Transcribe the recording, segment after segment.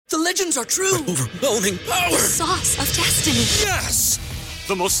The legends are true. Overwhelming power! Sauce of destiny. Yes!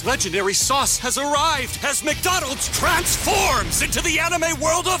 The most legendary sauce has arrived as McDonald's transforms into the anime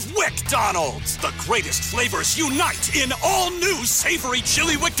world of WickDonald's. The greatest flavors unite in all new savory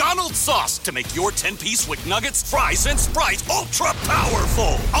chili McDonald's sauce to make your 10-piece Wick Nuggets, fries, and Sprite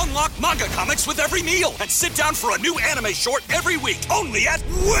ultra-powerful. Unlock manga comics with every meal and sit down for a new anime short every week only at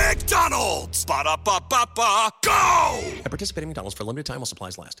WickDonald's. Ba-da-ba-ba-ba, go! At participating McDonald's for a limited time while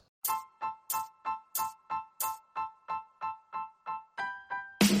supplies last.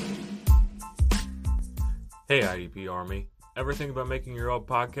 Hey IDP Army, ever think about making your own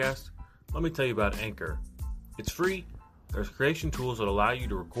podcast? Let me tell you about Anchor. It's free. There's creation tools that allow you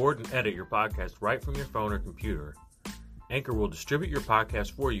to record and edit your podcast right from your phone or computer. Anchor will distribute your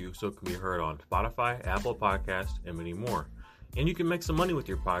podcast for you so it can be heard on Spotify, Apple Podcasts, and many more. And you can make some money with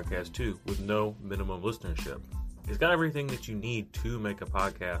your podcast too with no minimum listenership. It's got everything that you need to make a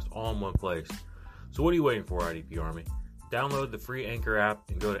podcast all in one place. So what are you waiting for, IDP Army? Download the free Anchor app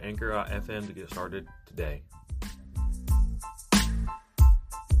and go to anchor.fm to get started today.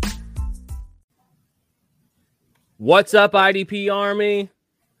 What's up, IDP Army?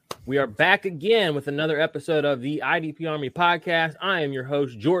 We are back again with another episode of the IDP Army podcast. I am your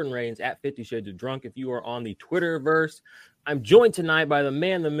host, Jordan Rains, at 50 Shades of Drunk. If you are on the Twitterverse, I'm joined tonight by the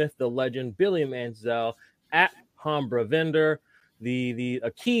man, the myth, the legend, Billy Manziel, at Hombra Vendor,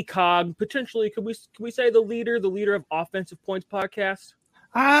 a key cog, potentially, could we say the leader of Offensive Points podcast?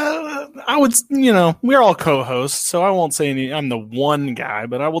 I would, we're all co-hosts, so I won't say I'm the one guy,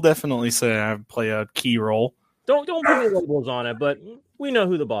 but I will definitely say I play a key role. Don't put any labels on it, but we know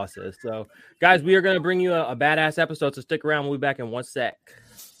who the boss is. So, guys, we are going to bring you a badass episode, so stick around. We'll be back in 1 sec.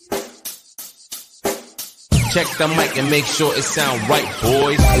 Check the mic and make sure it sound right,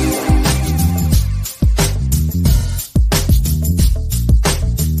 boys.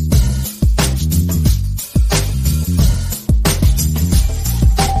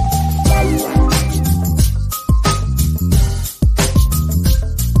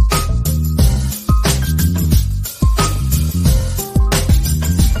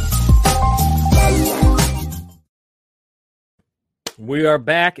 We are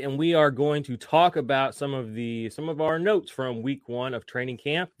back, and we are going to talk about some of our notes from week 1 of training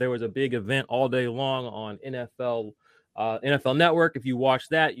camp. There was a big event all day long on NFL Network. If you watched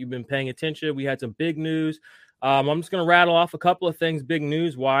that, you've been paying attention. We had some big news. I'm just going to rattle off a couple of things big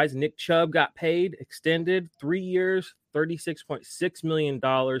news-wise. Nick Chubb got paid, extended 3 years, $36.6 million,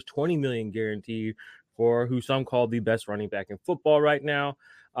 $20 million guaranteed for who some call the best running back in football right now.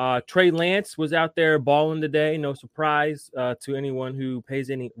 Trey Lance was out there balling today. No surprise to anyone who pays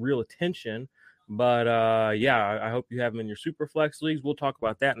any real attention. But, I hope you have him in your super flex leagues. We'll talk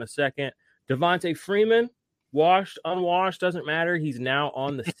about that in a second. Devontae Freeman, washed, unwashed, doesn't matter. He's now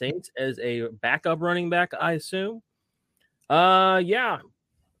on the Saints as a backup running back, I assume. Heard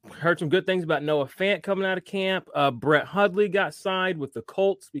some good things about Noah Fant coming out of camp. Brett Hundley got signed with the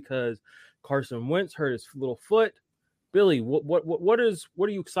Colts because Carson Wentz hurt his little foot. Billy, what are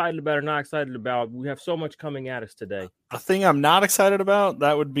you excited about or not excited about? We have so much coming at us today. A thing I'm not excited about,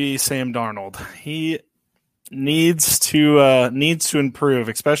 that would be Sam Darnold. He needs to improve,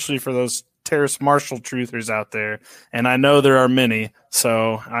 especially for those Terrace Marshall truthers out there. And I know there are many,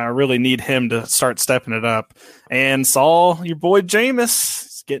 so I really need him to start stepping it up. And saw your boy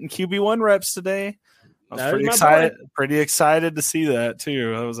Jameis getting QB1 reps today. I was pretty excited to see that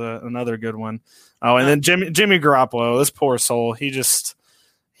too. That was another good one. Oh, and then Jimmy Garoppolo, this poor soul, he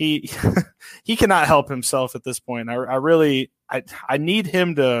cannot help himself at this point. I need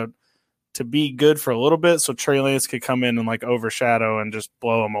him to be good for a little bit so Trey Lance could come in and overshadow and just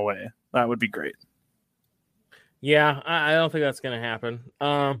blow him away. That would be great. Yeah, I don't think that's going to happen.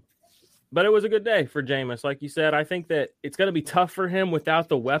 But it was a good day for Jameis. Like you said, I think that it's going to be tough for him without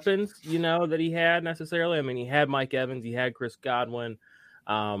the weapons, that he had necessarily. I mean, he had Mike Evans, he had Chris Godwin.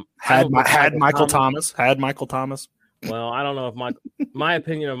 Had Michael Thomas. Well, I don't know if my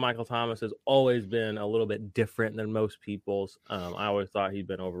opinion of Michael Thomas has always been a little bit different than most people's. I always thought he'd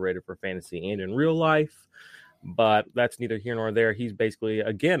been overrated for fantasy and in real life, but that's neither here nor there. He's basically,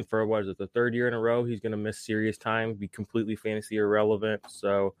 again, for the third year in a row, he's going to miss serious time, be completely fantasy irrelevant.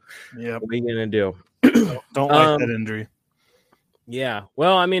 So, What are you going to do? Don't like that injury. Yeah.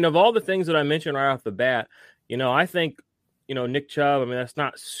 Well, I mean, of all the things that I mentioned right off the bat, I think, Nick Chubb, I mean, that's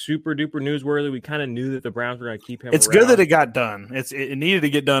not super duper newsworthy. We kind of knew that the Browns were going to keep him It's around. good that it got done. It needed to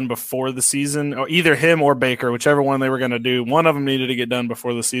get done before the season, or either him or Baker, whichever one they were going to do. One of them needed to get done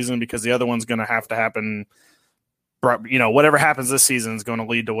before the season because the other one's going to have to happen. Whatever happens this season is going to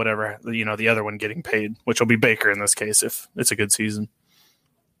lead to whatever, the other one getting paid, which will be Baker in this case if it's a good season.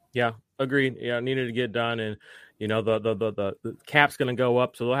 Yeah, agreed. Yeah, needed to get done, and the cap's going to go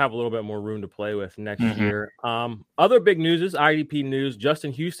up, so they'll have a little bit more room to play with next year. Other big news is IDP news.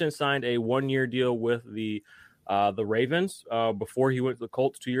 Justin Houston signed a 1-year deal with the Ravens before he went to the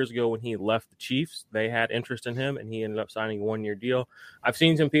Colts 2 years ago. When he left the Chiefs, they had interest in him, and he ended up signing a 1-year deal. I've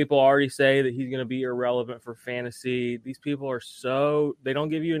seen some people already say that he's going to be irrelevant for fantasy. These people are they don't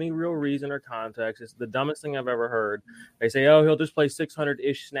give you any real reason or context. It's the dumbest thing I've ever heard. They say, oh, he'll just play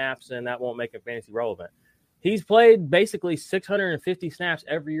 600-ish snaps, and that won't make him fantasy relevant. He's played basically 650 snaps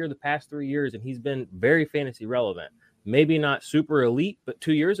every year the past 3 years, and he's been very fantasy relevant. Maybe not super elite, but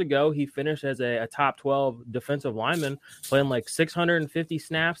 2 years ago, he finished as a top 12 defensive lineman, playing like 650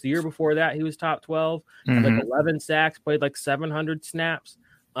 snaps. The year before that, he was top 12, had like 11 sacks, played like 700 snaps.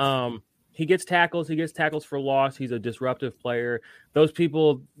 He gets tackles. He gets tackles for loss. He's a disruptive player. Those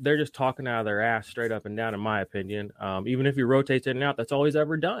people, they're just talking out of their ass straight up and down, in my opinion. Even if he rotates in and out, that's all he's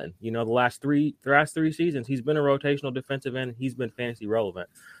ever done. The last three seasons, he's been a rotational defensive end. He's been fantasy relevant.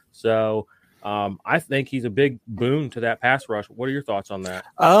 So I think he's a big boon to that pass rush. What are your thoughts on that?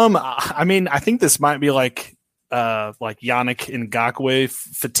 I mean, I think this might be like Yannick Ngakoue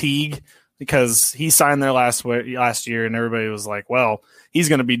fatigue, because he signed there last year, and everybody was like, well, he's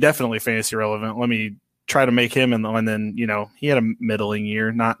going to be definitely fantasy relevant. Let me try to make him. And then, he had a middling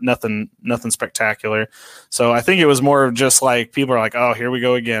year, nothing spectacular. So I think it was more of just like, people are like, oh, here we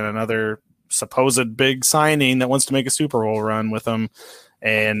go again. Another supposed big signing that wants to make a Super Bowl run with him.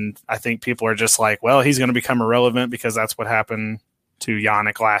 And I think people are just like, well, he's going to become irrelevant because that's what happened to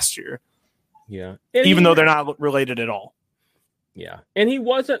Yannick last year. Yeah. Even though they're not related at all. Yeah. And he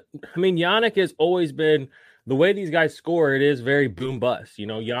wasn't, Yannick has always been, the way these guys score, it is very boom bust.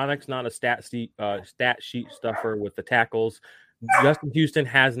 Yannick's not a stat sheet stuffer with the tackles. Justin Houston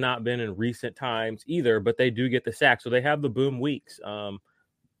has not been in recent times either, but they do get the sack. So they have the boom weeks.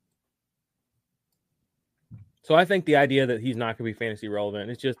 So I think the idea that he's not going to be fantasy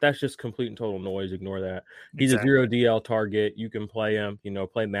relevant, that's just complete and total noise. Ignore that. He's a 0 DL target. You can play him,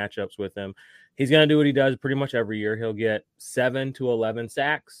 play matchups with him. He's going to do what he does pretty much every year. He'll get 7 to 11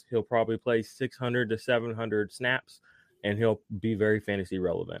 sacks. He'll probably play 600 to 700 snaps, and he'll be very fantasy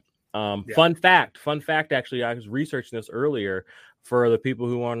relevant. Fun fact, actually, I was researching this earlier for the people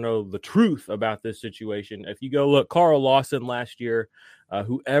who want to know the truth about this situation. If you go look, Carl Lawson last year,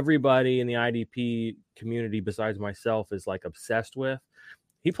 who everybody in the IDP community besides myself is like obsessed with,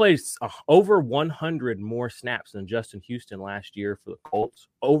 he plays over 100 more snaps than Justin Houston last year for the Colts.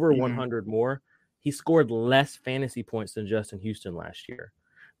 Over 100 more. He scored less fantasy points than Justin Houston last year.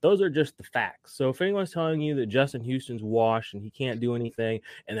 Those are just the facts. So if anyone's telling you that Justin Houston's washed and he can't do anything,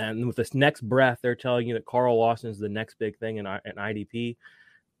 and then with this next breath, they're telling you that Carl Lawson's the next big thing in IDP,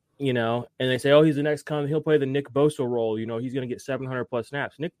 and they say, oh, he's the next coming. He'll play the Nick Bosa role. He's going to get 700 plus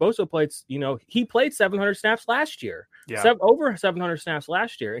snaps. Nick Bosa played, he played 700 snaps last year. Yeah. Over 700 snaps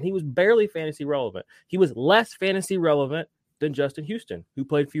last year, and he was barely fantasy relevant. He was less fantasy relevant than Justin Houston, who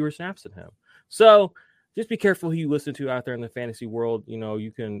played fewer snaps than him. So just be careful who you listen to out there in the fantasy world.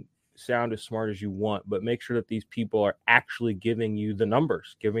 You can sound as smart as you want, but make sure that these people are actually giving you the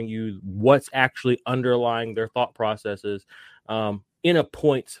numbers, giving you what's actually underlying their thought processes in a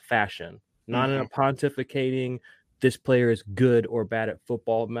points fashion, not in a pontificating, this player is good or bad at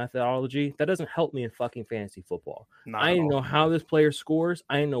football methodology. That doesn't help me in fucking fantasy football. I know how this player scores.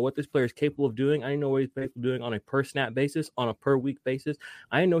 I know what this player is capable of doing. I know what he's capable of doing on a per snap basis, on a per week basis.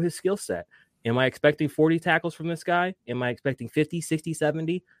 I know his skill set. Am I expecting 40 tackles from this guy? Am I expecting 50, 60,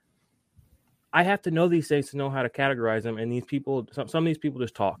 70? I have to know these things to know how to categorize them. And these people, some of these people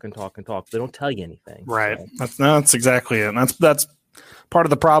just talk and talk and talk. They don't tell you anything. Right. So. That's exactly it. That's part of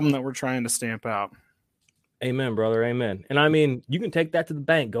the problem that we're trying to stamp out. Amen, brother. Amen. And you can take that to the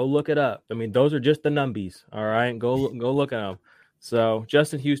bank. Go look it up. Those are just the numbies. All right. Go look at them. So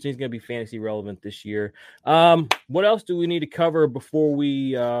Justin Houston is going to be fantasy relevant this year. What else do we need to cover before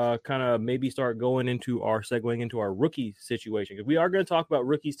we kind of maybe start segueing into our rookie situation? Because we are going to talk about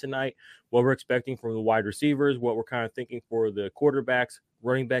rookies tonight, what we're expecting from the wide receivers, what we're kind of thinking for the quarterbacks,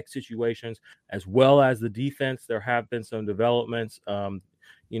 running back situations, as well as the defense. There have been some developments.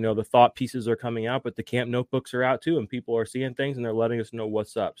 The thought pieces are coming out, but the camp notebooks are out too, and people are seeing things and they're letting us know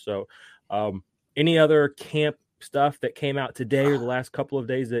what's up. So any other camp stuff that came out today or the last couple of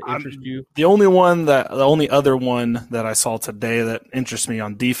days that interest you? The only other one that I saw today that interests me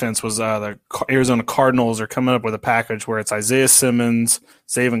on defense was the Arizona Cardinals are coming up with a package where it's Isaiah Simmons,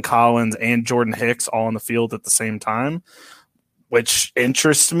 Zaven Collins, and Jordan Hicks all on the field at the same time, which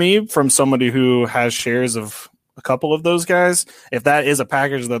interests me from somebody who has shares of a couple of those guys, if that is a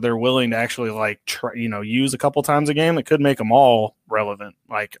package that they're willing to actually like try, use a couple times a game, that could make them all relevant.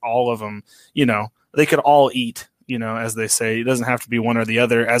 Like all of them, they could all eat. As they say, it doesn't have to be one or the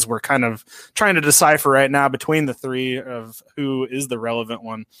other, as we're kind of trying to decipher right now between the three of who is the relevant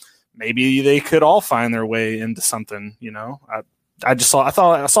one. Maybe they could all find their way into something, I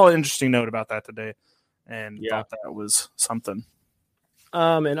saw an interesting note about that today and thought that was something.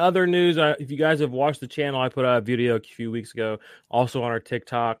 In other news, if you guys have watched the channel, I put out a video a few weeks ago, also on our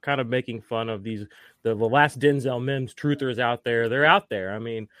TikTok, kind of making fun of the last Denzel Mims truthers out there. They're out there. I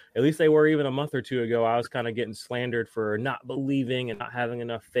mean, at least they were even a month or two ago. I was kind of getting slandered for not believing and not having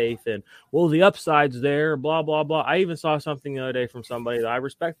enough faith. And, well, the upside's there, blah, blah, blah. I even saw something the other day from somebody that I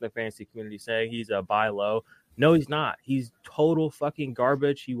respect in the fantasy community saying he's a buy low. No, he's not. He's total fucking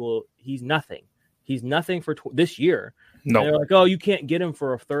garbage. He's nothing. He's nothing for this year. No, they're like, oh, you can't get him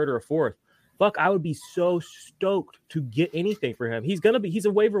for a third or a fourth. Fuck, I would be so stoked to get anything for him. He's a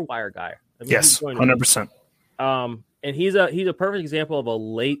waiver wire guy. I mean, yes, 100%. And he's a perfect example of a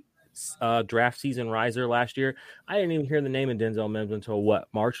late draft season riser last year. I didn't even hear the name of Denzel Mims until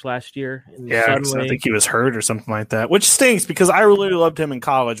March last year. And yeah, suddenly, I think he was hurt or something like that, which stinks because I really loved him in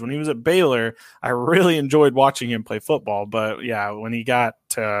college. When he was at Baylor, I really enjoyed watching him play football. But yeah, when he got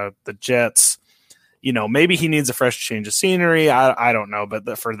to the Jets, maybe he needs a fresh change of scenery. I don't know,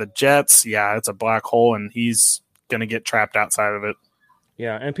 but for the Jets, yeah, it's a black hole, and he's gonna get trapped outside of it.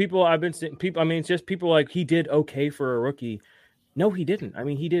 Yeah, and I've been seeing people. I mean, it's just people like he did okay for a rookie. No, he didn't. I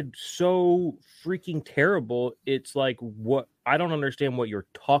mean, he did so freaking terrible. It's like what I don't understand what you're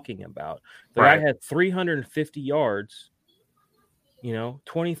talking about. The guy had 350 yards.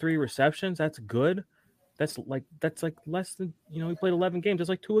 23 receptions. That's good. That's like less than he played 11 games. That's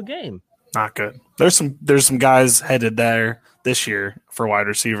like 2 a game. Not good. There's some guys headed there this year for wide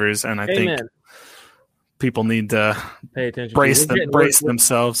receivers, and I think people need to pay attention. Brace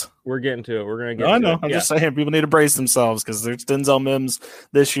themselves. We're getting to it. We're gonna get. I know. I'm just saying people need to brace themselves because there's Denzel Mims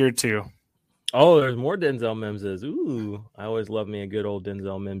this year too. Oh, there's more Denzel Mimses. Ooh, I always love me a good old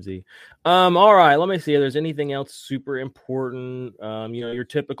Denzel Mimsy. All right, let me see if there's anything else super important. Your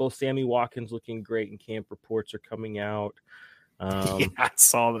typical Sammy Watkins looking great in camp reports are coming out. Yeah, I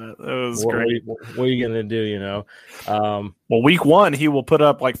saw that. It was great. What are you going to do, Well, week 1, he will put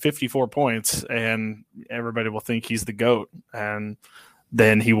up like 54 points, and everybody will think he's the GOAT, and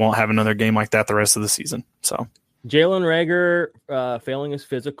then he won't have another game like that the rest of the season. So Jalen Reagor failing his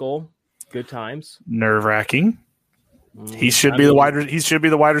physical, good times. Nerve-wracking. He should be the wide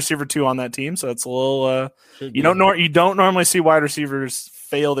receiver 2 on that team, so it's a little you don't normally see wide receivers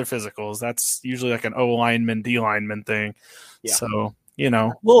fail their physicals. That's usually like an O lineman, D lineman thing. Yeah. So,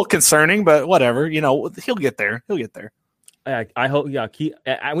 a little concerning, but whatever. He'll get there. I hope. Yeah,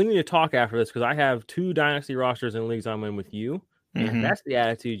 we need to talk after this because I have 2 dynasty rosters in leagues I'm in with you, and that's the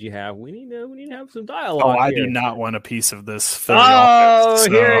attitude you have. We need to have some dialogue. Oh, I do not want a piece of this Philly offense. So,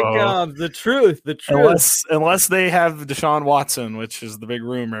 here it comes. The truth. Unless they have Deshaun Watson, which is the big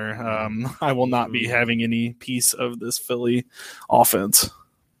rumor, I will not be having any piece of this Philly offense.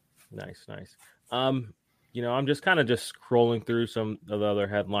 Nice. I'm just kind of scrolling through some of the other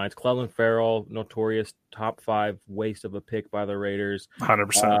headlines. Clelin Ferrell, notorious top 5 waste of a pick by the Raiders.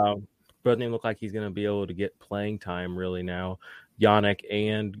 100%. Doesn't even look like he's going to be able to get playing time really now. Yannick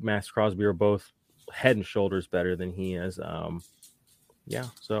and Max Crosby are both head and shoulders better than he is.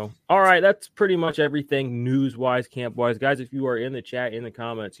 So, all right, that's pretty much everything news-wise, camp-wise. Guys, if you are in the chat, in the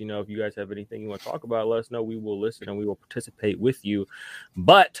comments, if you guys have anything you want to talk about, let us know. We will listen and we will participate with you.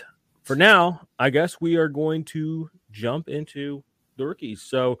 But for now, I guess we are going to jump into the rookies.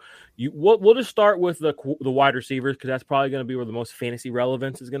 So we'll just start with the wide receivers because that's probably going to be where the most fantasy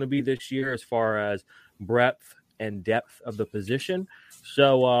relevance is going to be this year as far as breadth and depth of the position.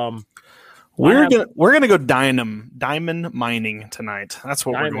 So we're gonna go diamond mining tonight. That's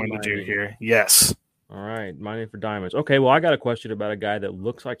what we're going to do here. Yes. All right, mining for diamonds. Okay, well, I got a question about a guy that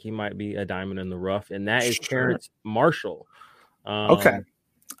looks like he might be a diamond in the rough, and that is Terrence Marshall. Okay.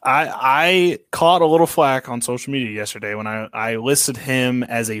 I caught a little flack on social media yesterday when I listed him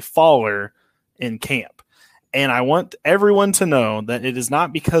as a faller in camp. And I want everyone to know that it is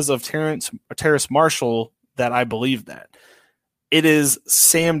not because of Terrace Marshall that I believe that. It is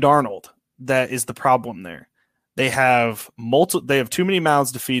Sam Darnold that is the problem there. They have too many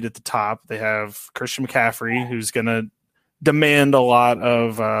mouths to feed at the top. They have Christian McCaffrey, who's going to demand a lot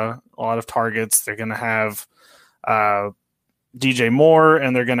of targets. They're going to have DJ Moore,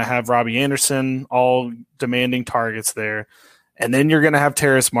 and they're going to have Robbie Anderson, all demanding targets there. And then you're going to have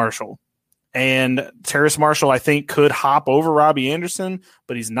Terrace Marshall. And Terrace Marshall, I think, could hop over Robbie Anderson,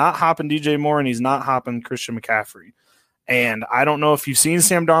 but he's not hopping DJ Moore and he's not hopping Christian McCaffrey. And I don't know if you've seen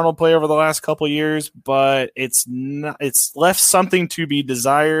Sam Darnold play over the last couple of years, but it's left something to be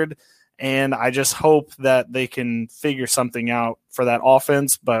desired. And I just hope that they can figure something out for that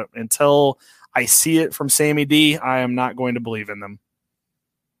offense. But until I see it from Sammy D, I am not going to believe in them.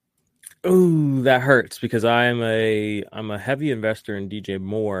 Ooh, that hurts because I'm a heavy investor in DJ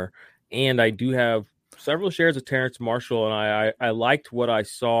Moore, and I do have several shares of Terrace Marshall, and I liked what I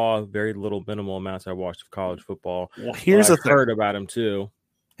saw. Very little, minimal amounts I watched of college football. Well, here's the thing. Heard about him too.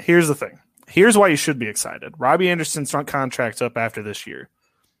 Here's the thing. Here's why you should be excited. Robbie Anderson's contract's up after this year.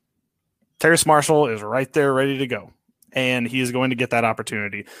 Terrace Marshall is right there, ready to go, and he is going to get that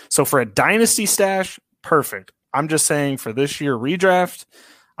opportunity. So for a dynasty stash, perfect. I'm just saying for this year redraft,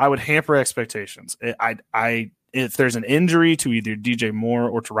 I would hamper expectations. If there's an injury to either DJ Moore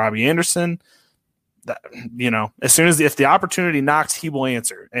or to Robbie Anderson, if the opportunity knocks, he will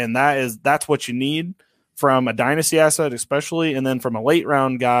answer, and that's what you need from a dynasty asset, especially, and then from a late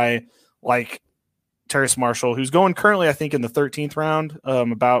round guy like Terrace Marshall, who's going currently, I think, in the 13th round,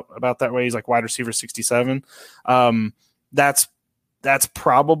 about that way. He's like wide receiver 67. That's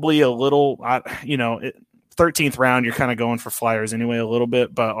probably a little, 13th round, you're kind of going for flyers anyway, a little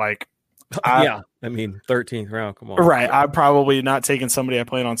bit, but 13th round, come on. Right. I'm probably not taking somebody I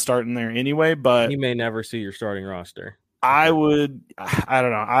plan on starting there anyway, but he may never see your starting roster. I don't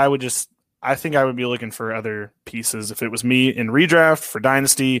know. I think I would be looking for other pieces. If it was me in redraft for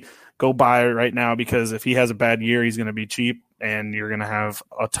dynasty, go buy it right now, because if he has a bad year, he's going to be cheap and you're going to have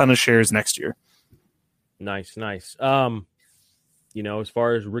a ton of shares next year. Nice. As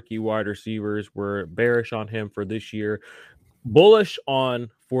far as rookie wide receivers, we're bearish on him for this year, bullish on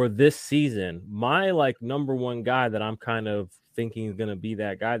for this season. My number one guy that I'm kind of thinking is going to be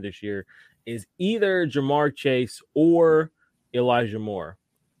that guy this year is either Jamar Chase or Elijah Moore.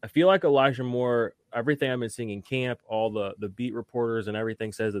 I feel like Elijah Moore, everything I've been seeing in camp, all the beat reporters and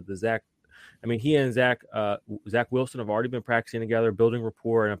everything says that he and Zach Wilson have already been practicing together, building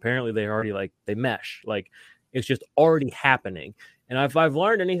rapport, and apparently they already they mesh. It's just already happening. And if I've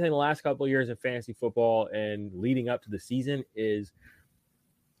learned anything the last couple of years in fantasy football and leading up to the season is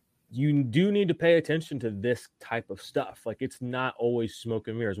you do need to pay attention to this type of stuff. It's not always smoke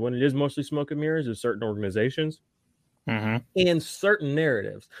and mirrors. When it is mostly smoke and mirrors is certain organizations and certain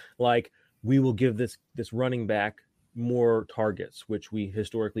narratives. We will give this running back more targets, which we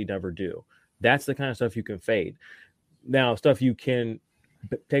historically never do. That's the kind of stuff you can fade. Now, stuff you can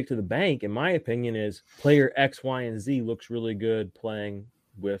take to the bank, in my opinion, is player X, Y, and Z looks really good playing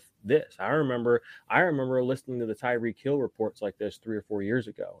with this. I remember listening to the Tyreek Hill reports like this 3 or 4 years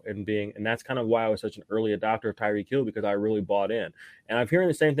ago, and that's kind of why I was such an early adopter of Tyreek Hill, because I really bought in. And I'm hearing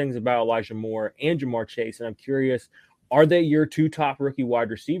the same things about Elijah Moore and Jamar Chase, and I'm curious, are they your two top rookie wide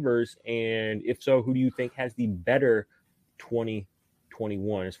receivers? And if so, who do you think has the better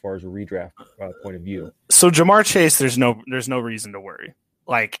 2021 as far as a redraft point of view? So Jamar Chase, there's no reason to worry.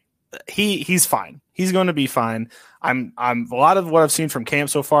 He's fine. He's going to be fine. I'm a lot of what I've seen from camp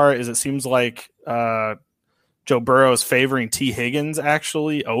so far is it seems like Joe Burrow is favoring T. Higgins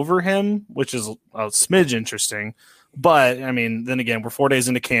actually over him, which is a smidge interesting. But then again, we're 4 days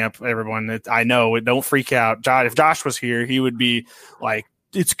into camp. Everyone, I know it. Don't freak out. If Josh was here, he would be like,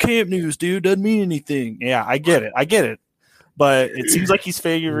 "It's camp news, dude. Doesn't mean anything." Yeah, I get it. But it seems like he's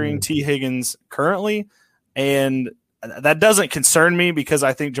favoring T. Higgins currently, and that doesn't concern me because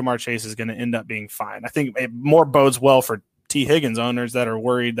I think Jamar Chase is going to end up being fine. I think it more bodes well for T. Higgins owners that are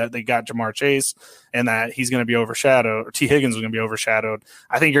worried that they got Jamar Chase and that he's going to be overshadowed, or T. Higgins is going to be overshadowed.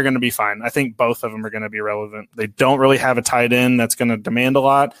 I think you're going to be fine. I think both of them are going to be relevant. They don't really have a tight end that's going to demand a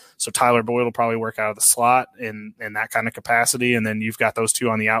lot, so Tyler Boyd will probably work out of the slot in that kind of capacity, and then you've got those two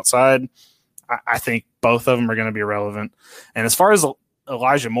on the outside. I think both of them are going to be relevant. And as far as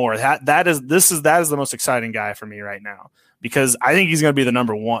Elijah Moore, that is the most exciting guy for me right now, because I think he's going to be the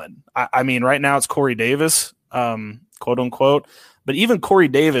number one. Right now it's Corey Davis, quote unquote, but even Corey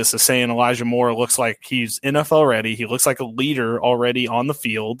Davis is saying Elijah Moore looks like he's NFL ready. He looks like a leader already on the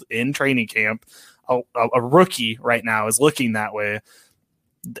field in training camp. A rookie right now is looking that way.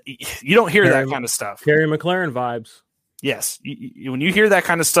 You don't hear that kind of stuff. Terry McLaurin vibes. Yes, when you hear that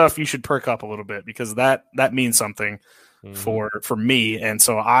kind of stuff, you should perk up a little bit, because that means something for me. And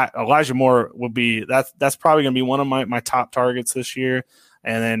so Elijah Moore would be that's probably going to be one of my top targets this year.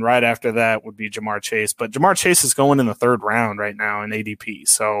 And then right after that would be Jamar Chase. But Jamar Chase is going in the 3rd round right now in ADP.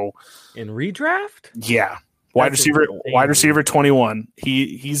 So in redraft, yeah, wide receiver 21.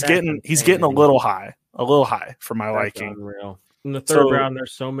 He's getting a little high for my liking. Unreal. In the third So round,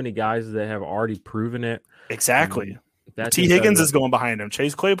 there's so many guys that have already proven it. exactly. That T. just Higgins doesn't- is going behind him.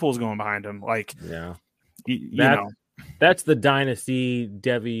 Chase Claypool's going behind him. Like, yeah. you know, That's the dynasty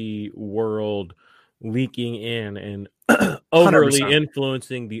Devi world leaking in and overly 100%.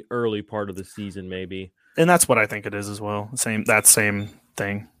 influencing the early part of the season, maybe. And that's what I think it is as well. That same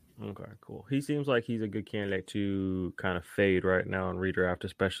thing. Okay, cool. He seems like he's a good candidate to kind of fade right now in redraft,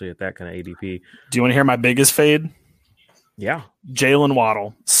 especially at that kind of ADP. Do you want to hear my biggest fade? Yeah. Jalen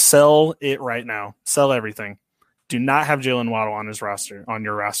Waddle. Sell it right now. Sell everything. Do not have Jalen Waddle on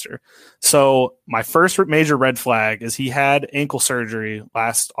your roster. So my first major red flag is he had ankle surgery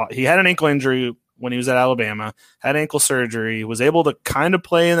he had an ankle injury when he was at Alabama, had ankle surgery, was able to kind of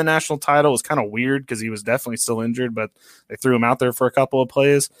play in the national title. It was kind of weird because he was definitely still injured, but they threw him out there for a couple of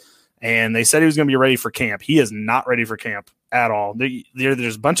plays. And they said he was going to be ready for camp. He is not ready for camp at all.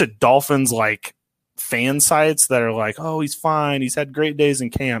 There's a bunch of Dolphins like fan sites that are like, oh, he's fine. He's had great days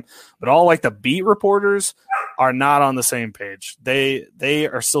in camp. But all like the beat reporters are not on the same page. They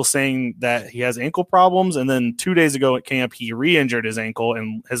are still saying that he has ankle problems. And then 2 days ago at camp, he re-injured his ankle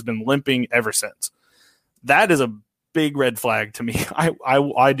and has been limping ever since. That is a big red flag to me.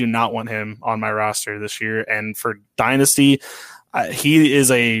 I do not want him on my roster this year. And for Dynasty, he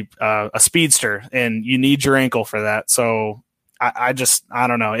is a speedster, and you need your ankle for that. So I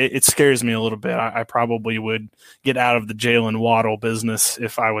don't know. It scares me a little bit. I probably would get out of the Jalen Waddle business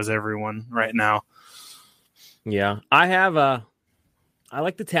if I was everyone right now. Yeah. I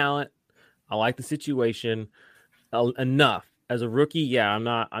like the talent. I like the situation enough. As a rookie, yeah, I'm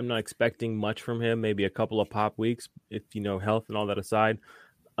not expecting much from him, maybe a couple of pop weeks, if health and all that aside.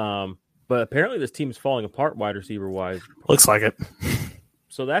 But apparently this team is falling apart wide receiver wise. Looks like it.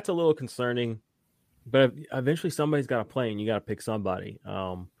 So that's a little concerning. But eventually somebody's got to play, and you got to pick somebody.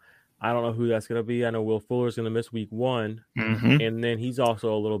 I don't know who that's going to be. I know Will Fuller's going to miss week 1, and then he's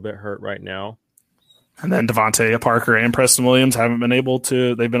also a little bit hurt right now. And then Devontae Parker and Preston Williams haven't been able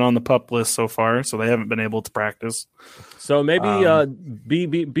to. They've been on the PUP list so far, so they haven't been able to practice. So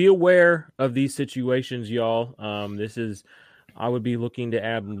maybe be aware of these situations, y'all. I would be looking to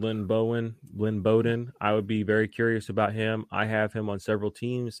add Lynn Bowden. I would be very curious about him. I have him on several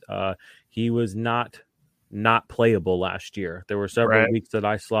teams. He was not playable last year. There were several weeks that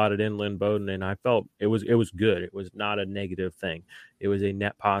I slotted in Lynn Bowden, and I felt it was good. It was not a negative thing. It was a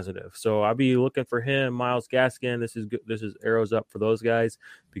net positive. So I'll be looking for him. Myles Gaskin. This is good. This is arrows up for those guys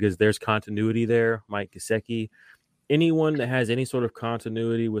because there's continuity there. Mike Gesicki. Anyone that has any sort of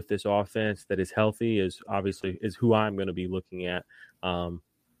continuity with this offense that is healthy is who I'm going to be looking at.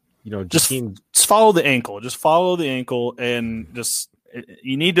 Just follow the ankle. Just follow the ankle, and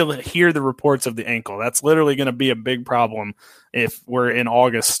you need to hear the reports of the ankle. That's literally going to be a big problem if we're in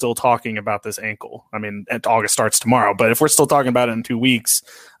August still talking about this ankle. I mean, August starts tomorrow, but if we're still talking about it in 2 weeks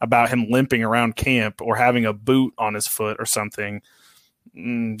about him limping around camp or having a boot on his foot or something,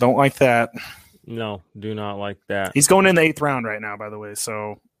 don't like that. No, do not like that. He's going in the 8th round right now, by the way.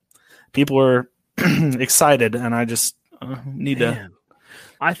 So people are excited, and I just need to.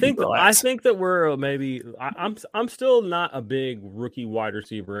 I think that we're maybe. I'm still not a big rookie wide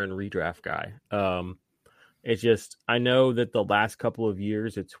receiver and redraft guy. It's just I know that the last couple of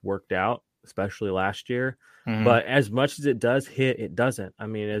years it's worked out, especially last year. Mm-hmm. But as much as it does hit, it doesn't. I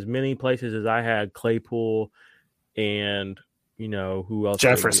mean, as many places as I had Claypool, and who else?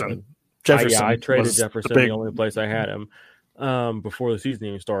 Jefferson. I traded Jefferson. The only place I had him before the season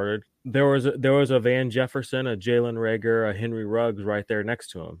even started. There was a Van Jefferson, a Jalen Reagor, a Henry Ruggs right there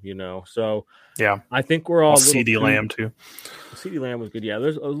next to him. So yeah, I think we're all CD Lamb too. CD Lamb was good. Yeah,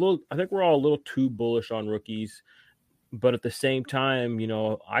 I think we're all a little too bullish on rookies, but at the same time,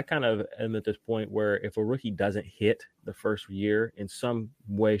 I kind of am at this point where if a rookie doesn't hit the first year in some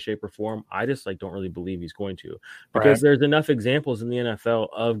way, shape, or form, I just don't really believe he's going to, because there's enough examples in the NFL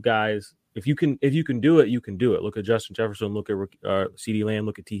of guys. If you can do it, you can do it. Look at Justin Jefferson, look at CD Lamb,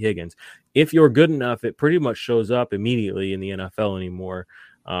 look at T. Higgins. If you're good enough, it pretty much shows up immediately in the NFL anymore.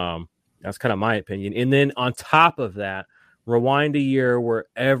 That's kind of my opinion. And then on top of that, rewind a year where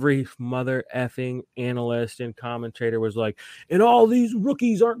every mother effing analyst and commentator was like, and all these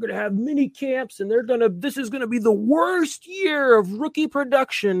rookies aren't going to have mini camps, and this is going to be the worst year of rookie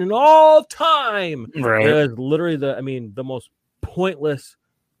production in all time. Right. It was literally the most pointless,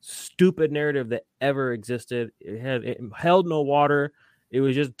 stupid narrative that ever existed. It held no water. It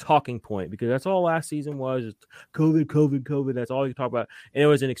was just a talking point, because that's all last season was. Just COVID. That's all you talk about. And it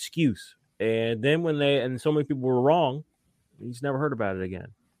was an excuse. And then when so many people were wrong, you just never heard about it again.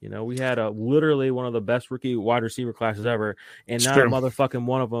 We had literally one of the best rookie wide receiver classes ever, and not a motherfucking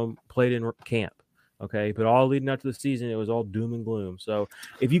one of them played in camp. Okay, but all leading up to the season, it was all doom and gloom. So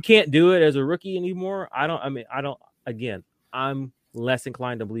if you can't do it as a rookie anymore, I'm less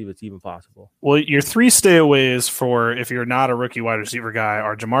inclined to believe it's even possible. Well, your 3 stayaways for if you're not a rookie wide receiver guy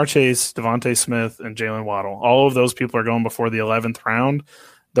are Jamar Chase, Devontae Smith, and Jalen Waddle. All of those people are going before the 11th round.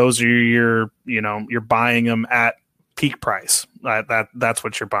 Those are you're buying them at peak price. That's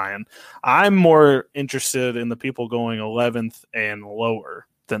what you're buying. I'm more interested in the people going 11th and lower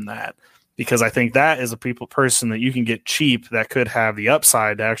than that, because I think that is a person that you can get cheap that could have the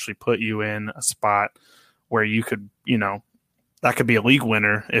upside to actually put you in a spot where you could, that could be a league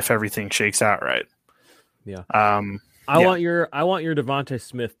winner if everything shakes out right. Yeah. I want your Devontae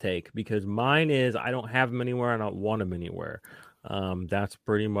Smith take, because mine is I don't have him anywhere. I don't want him anywhere. That's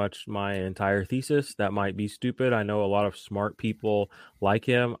pretty much my entire thesis. That might be stupid. I know a lot of smart people like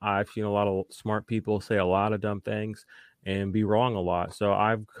him. I've seen a lot of smart people say a lot of dumb things and be wrong a lot. So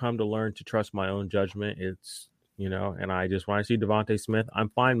I've come to learn to trust my own judgment. It's, and when I see Devontae Smith, I'm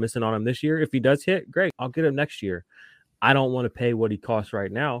fine missing on him this year. If he does hit, great. I'll get him next year. I don't want to pay what he costs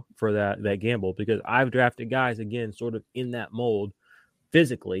right now for that gamble, because I've drafted guys, again, sort of in that mold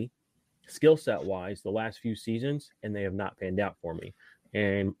physically, skill set wise, the last few seasons, and they have not panned out for me.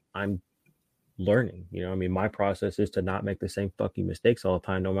 And I'm learning, my process is to not make the same fucking mistakes all the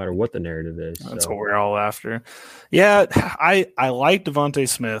time, no matter what the narrative is. That's what we're all after. Yeah, I like Devontae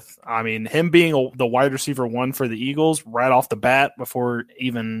Smith. I mean, him being the wide receiver 1 for the Eagles right off the bat before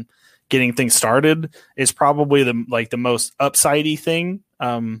even getting things started is probably the most upsidey thing,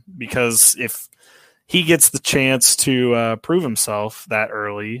 because if he gets the chance to prove himself that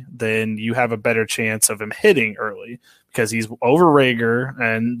early, then you have a better chance of him hitting early, because he's over Rager,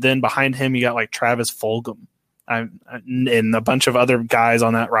 and then behind him you got like Travis Fulgham and a bunch of other guys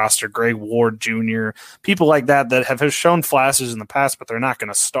on that roster, Greg Ward Jr., people like that have shown flashes in the past, but they're not going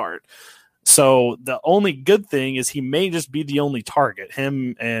to start. So the only good thing is he may just be the only target.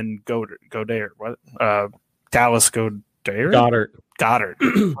 Him and Goddard. Dallas Goddard. Goddard. I don't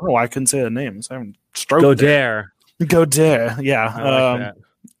know why I couldn't say the names. I haven't stroked Goddard. Yeah. Like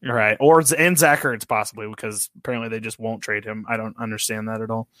all right. And Zach Ertz possibly, because apparently they just won't trade him. I don't understand that at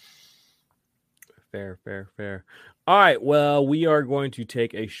all. Fair. All right, well, we are going to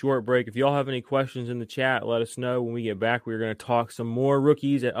take a short break. If y'all have any questions in the chat, let us know. When we get back, we're going to talk some more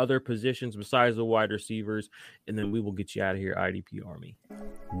rookies at other positions besides the wide receivers, and then we will get you out of here, IDP Army.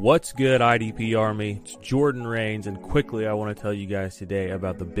 What's good, IDP Army? It's Jordan Rains, and quickly I want to tell you guys today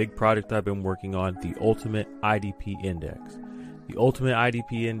about the big project I've been working on, the Ultimate IDP Index. The Ultimate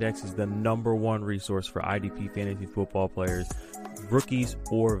IDP Index is the #1 resource for IDP fantasy football players, rookies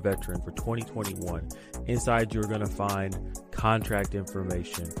or veteran, for 2021. Inside, you're going to find contract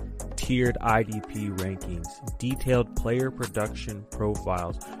information, tiered IDP rankings, detailed player production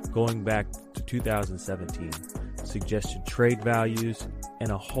profiles going back to 2017, suggested trade values,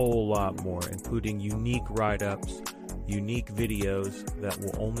 and a whole lot more, including unique write-ups, unique videos that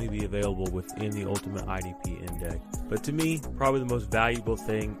will only be available within the Ultimate IDP Index. But to me, probably the most valuable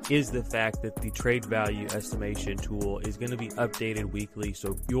thing is the fact that the trade value estimation tool is going to be updated weekly,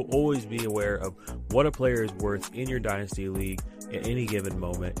 so you'll always be aware of what a player is worth in your Dynasty League at any given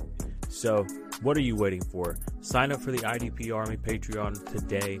moment. So what are you waiting for? Sign up for the IDP Army Patreon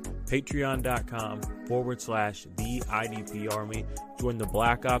today. Patreon.com/the IDP Army. Join the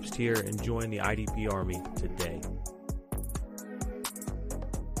Black Ops tier and join the IDP Army today.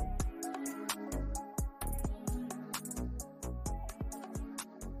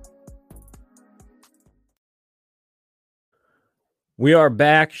 We are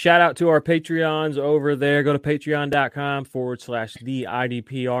back. Shout out to our Patreons over there. Go to patreon.com/the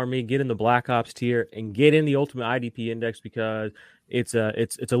IDP Army. Get in the Black Ops tier and get in the Ultimate IDP Index, because it's a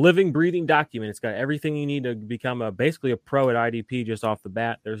living, breathing document. It's got everything you need to become basically a pro at IDP just off the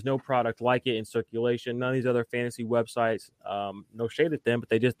bat. There's no product like it in circulation. None of these other fantasy websites, no shade at them, but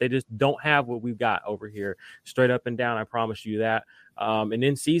they just don't have what we've got over here. Straight up and down, I promise you that. And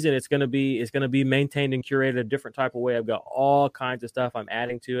in season, it's gonna be maintained and curated a different type of way. I've got all kinds of stuff I'm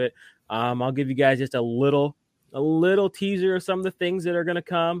adding to it. I'll give you guys just a little teaser of some of the things that are gonna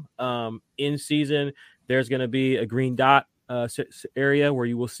come. In season, there's gonna be a green dot area where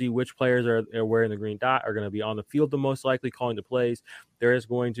you will see which players are wearing the green dot are going to be on the field the most likely, calling the plays. There is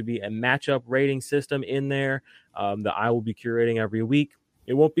going to be a matchup rating system in there that I will be curating every week.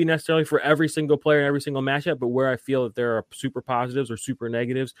 It won't be necessarily for every single player and every single matchup, but where I feel that there are super positives or super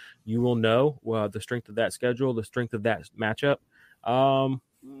negatives, you will know the strength of that schedule, the strength of that matchup.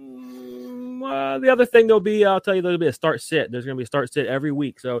 The other thing there'll be, I'll tell you, there'll be a start sit. There's going to be a start sit every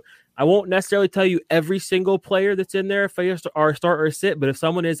week. So I won't necessarily tell you every single player that's in there if they are a start or a sit. But if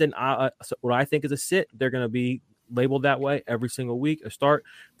someone is in what I think is a sit, they're going to be labeled that way every single week. A start,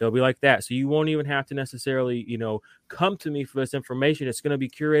 they'll be like that. So you won't even have to necessarily, come to me for this information. It's going to be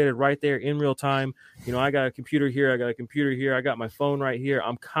curated right there in real time. I got a computer here. I got my phone right here.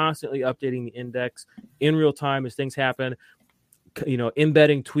 I'm constantly updating the index in real time as things happen.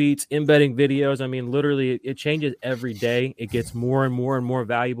 Embedding tweets, embedding videos. I mean, literally, it changes every day. It gets more and more and more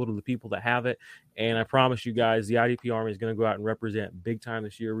valuable to the people that have it. And I promise you guys, the IDP Army is going to go out and represent big time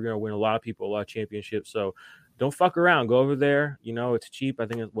this year. We're going to win a lot of people, a lot of championships. So don't fuck around. Go over there. It's cheap. I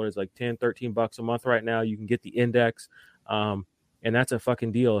think it's like $10, $13 a month right now. You can get the index. And that's a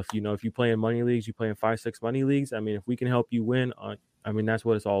fucking deal. If you play in money leagues, you play in 5-6 money leagues. I mean, if we can help you win, that's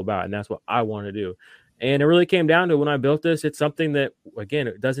what it's all about. And that's what I want to do. And it really came down to when I built this, it's something that, again,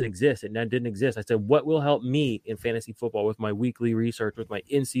 it doesn't exist. It didn't exist. I said, what will help me in fantasy football with my weekly research, with my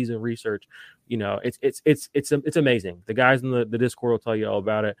in-season research? It's amazing. The guys in the Discord will tell you all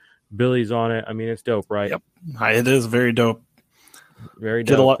about it. Billy's on it. I mean, it's dope, right? Yep. It is very dope. Very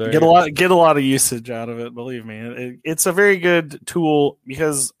dope. Get a lot of usage out of it. Believe me, it's a very good tool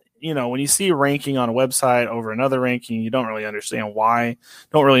because when you see a ranking on a website over another ranking, you don't really understand why.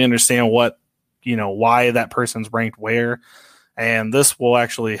 Don't really understand what why that person's ranked where. And this will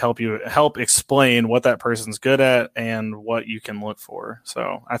actually help explain what that person's good at and what you can look for.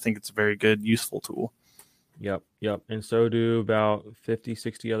 So I think it's a very good, useful tool. Yep. And so do about 50,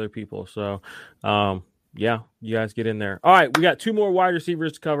 60 other people. So, you guys get in there. All right, we got 2 more wide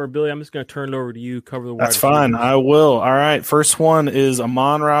receivers to cover. Billy, I'm just going to turn it over to you. Cover the wide receivers. That's fine. I will. All right, first one is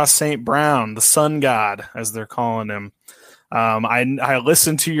Amon-Ra St. Brown, the sun god, as they're calling him. I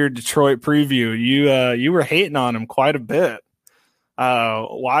listened to your Detroit preview. You were hating on him quite a bit.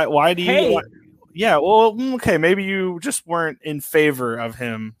 Why do you? Hey. Yeah. Well, okay. Maybe you just weren't in favor of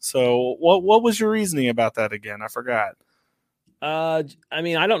him. So what was your reasoning about that again? I forgot. I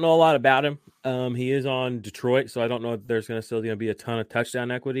don't know a lot about him. He is on Detroit, so I don't know if there's still going to be a ton of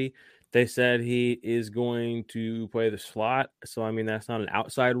touchdown equity. They said he is going to play the slot, so that's not an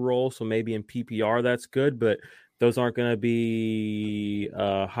outside role. So maybe in PPR that's good, but those aren't going to be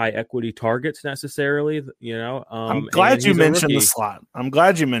high equity targets necessarily. I'm glad you mentioned the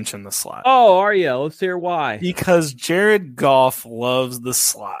slot. Oh, are you? Let's hear why. Because Jared Goff loves the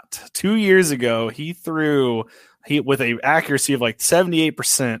slot. 2 years ago, he threw with an accuracy of like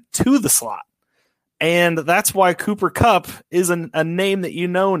 78% to the slot. And that's why Cooper Kupp is a name that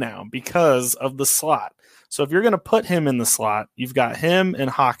now because of the slot. So if you're going to put him in the slot, you've got him and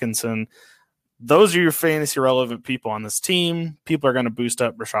Hawkinson. Those are your fantasy relevant people on this team. People are going to boost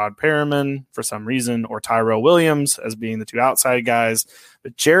up Rashad Perriman for some reason or Tyrell Williams as being the 2 outside guys.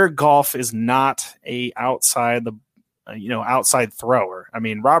 But Jared Goff is not a outside thrower.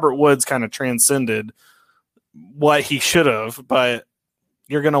 Robert Woods kind of transcended what he should have, but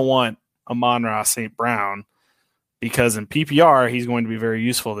you're going to want Amon-Ra St. Brown because in PPR, he's going to be very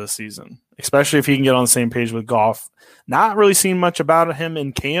useful this season, especially if he can get on the same page with Goff. Not really seen much about him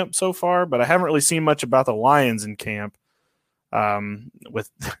in camp so far, but I haven't really seen much about the Lions in camp with,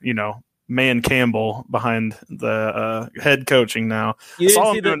 Man Campbell behind the head coaching now. You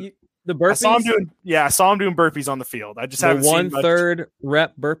didn't see the burpees? I saw him doing burpees on the field. I just haven't seen 1/3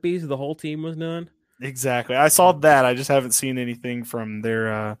 rep burpees the whole team was doing. Exactly. I saw that. I just haven't seen anything from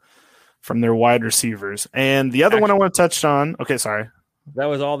their wide receivers. And the other one I want to touch on. Okay, sorry. That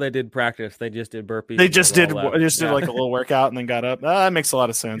was all they did practice. They just did burpees. They just did like a little workout and then got up. That makes a lot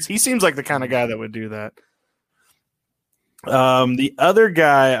of sense. He seems like the kind of guy that would do that. The other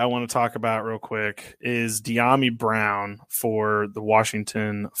guy I want to talk about real quick is De'Ami Brown for the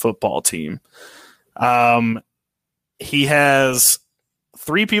Washington football team. He has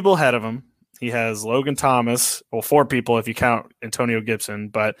 3 people ahead of him. He has Logan Thomas, 4 people if you count Antonio Gibson,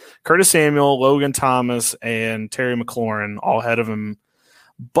 but Curtis Samuel, Logan Thomas, and Terry McLaurin all ahead of him.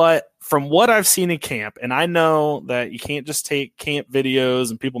 But from what I've seen in camp, and I know that you can't just take camp videos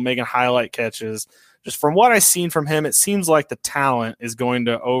and people making highlight catches, just from what I've seen from him, it seems like the talent is going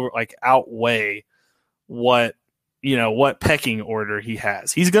to outweigh what pecking order he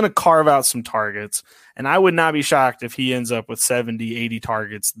has. He's going to carve out some targets, and I would not be shocked if he ends up with 70, 80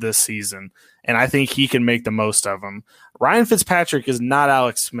 targets this season, and I think he can make the most of them. Ryan Fitzpatrick is not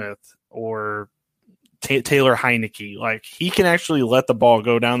Alex Smith or Taylor Heineke. He can actually let the ball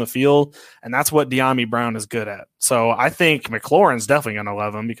go down the field, and that's what De'Ami Brown is good at. So I think McLaurin's definitely going to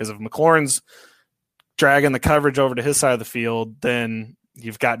love him because if McLaurin's dragging the coverage over to his side of the field, then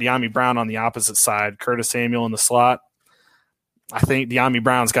you've got De'Ami Brown on the opposite side, Curtis Samuel in the slot. I think De'Ami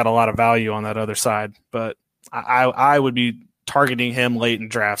Brown's got a lot of value on that other side, but I would be targeting him late in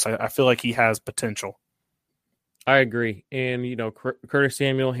drafts. I feel like he has potential. I agree. And, Curtis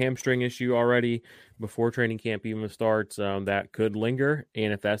Samuel, hamstring issue already before training camp even starts, that could linger.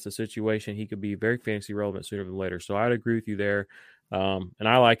 And if that's the situation, he could be very fantasy relevant sooner than later. So I'd agree with you there. And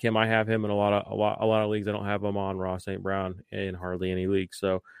I like him. I have him in a lot of leagues. I don't have him on Ross St. Brown in hardly any leagues.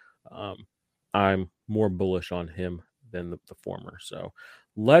 So I'm more bullish on him than the former. So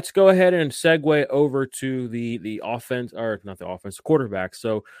let's go ahead and segue over to the offense, or not the offense, quarterback.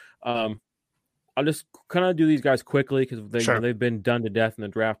 So I'll just kind of do these guys quickly because they've been done to death in the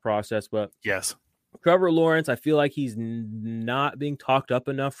draft process. But yes, Trevor Lawrence, I feel like he's not being talked up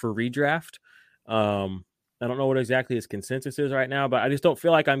enough for redraft. I don't know what exactly his consensus is right now, but I just don't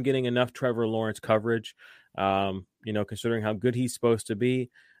feel like I'm getting enough Trevor Lawrence coverage, considering how good he's supposed to be.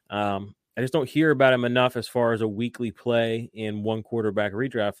 I just don't hear about him enough as far as a weekly play in one quarterback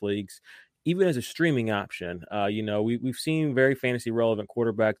redraft leagues. Even as a streaming option, we've seen very fantasy relevant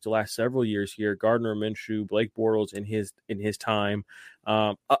quarterbacks the last several years here. Gardner Minshew, Blake Bortles in his time,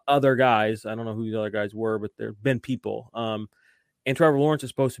 other guys. I don't know who these other guys were, but there've been people. And Trevor Lawrence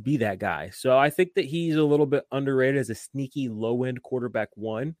is supposed to be that guy. So I think that he's a little bit underrated as a sneaky low end quarterback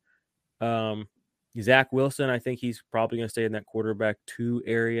one. Zach Wilson, I think he's probably going to stay in that quarterback 2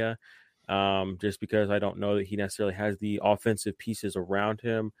 area, just because I don't know that he necessarily has the offensive pieces around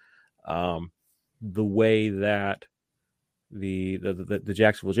him. The way that the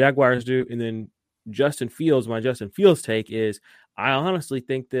Jacksonville Jaguars do. And then Justin Fields, my Justin Fields take is I honestly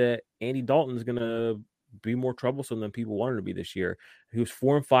think that Andy Dalton is going to be more troublesome than people wanted to be this year. He was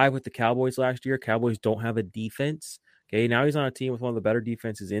 4-5 with the Cowboys last year. Cowboys don't have a defense. Okay. Now he's on a team with one of the better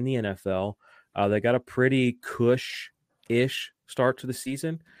defenses in the NFL. They got a pretty cush-ish start to the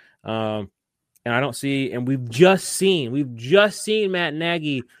season. And I don't see, and we've just seen Matt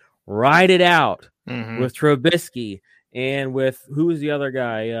Nagy ride it out with Trubisky and with who was the other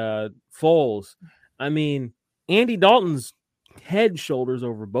guy, Foles. I mean, Andy Dalton's head and shoulders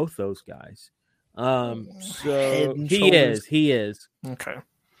over both those guys. So he is. Okay.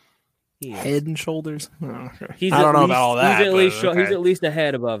 He is. Head and shoulders. Oh, okay. I don't know about all that. He's at least a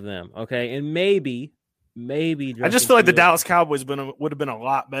head above them. Okay, and maybe. I just feel like the Dallas Cowboys would have been a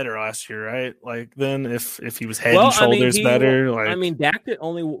lot better last year, right? Like then if he was head and shoulders better. Dak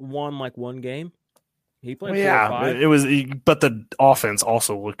only won like one game. He played 4 or 5. It was, but the offense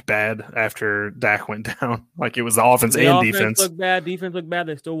also looked bad after Dak went down. Like it was the offense and defense. Defense looked bad.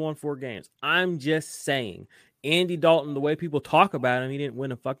 They still won 4 games. I'm just saying, Andy Dalton, the way people talk about him, he didn't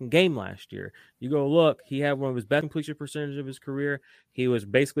win a fucking game last year. You go look, he had one of his best completion percentage of his career. He was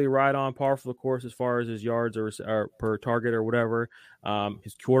basically right on par for the course as far as his yards or per target or whatever.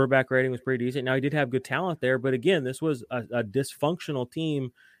 His quarterback rating was pretty decent. Now he did have good talent there, but again, this was a dysfunctional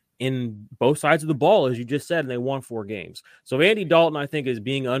team in both sides of the ball, as you just said, and they won 4 games. So Andy Dalton, I think, is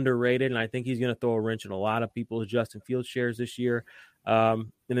being underrated, and I think he's going to throw a wrench in a lot of people's Justin Fields shares this year.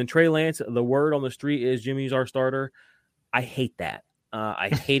 And then Trey Lance, the word on the street is Jimmy's our starter. I hate that. I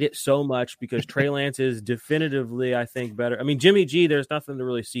hate it so much because Trey Lance is definitively, I think, better. I mean, Jimmy G, there's nothing to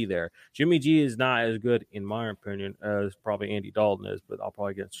really see there. Jimmy G is not as good, in my opinion, as probably Andy Dalton is, but I'll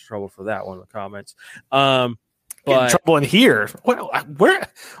probably get in trouble for that one in the comments. But in trouble in here.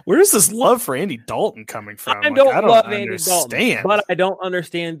 Where is this love for Andy Dalton coming from? I don't love Andy Dalton, but I don't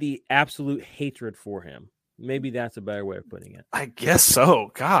understand the absolute hatred for him. Maybe that's a better way of putting it. I guess so.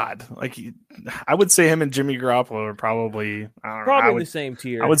 God, I would say him and Jimmy Garoppolo are probably the same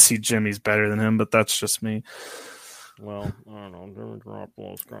tier. I would see Jimmy's better than him, but that's just me. Well, I don't know. Jimmy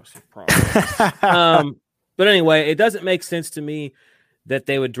Garoppolo's got some problems. But anyway, it doesn't make sense to me that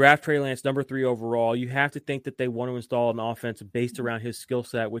they would draft Trey Lance number 3 overall. You have to think that they want to install an offense based around his skill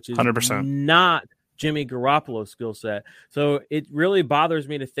set, which is 100%. Not Jimmy Garoppolo's skill set. So it really bothers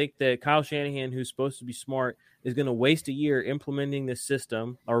me to think that Kyle Shanahan, who's supposed to be smart, is going to waste a year implementing this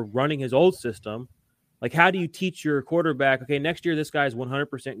system or running his old system. Like, how do you teach your quarterback, okay, next year this guy's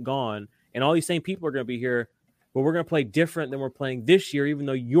 100% gone, and all these same people are going to be here, but we're going to play different than we're playing this year, even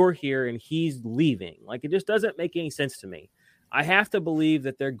though you're here and he's leaving. Like, it just doesn't make any sense to me. I have to believe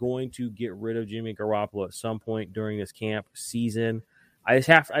that they're going to get rid of Jimmy Garoppolo at some point during this camp season. I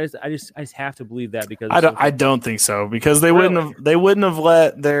just have to believe that because I don't think so, because they wouldn't have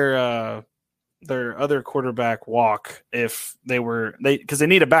let their other quarterback walk if because they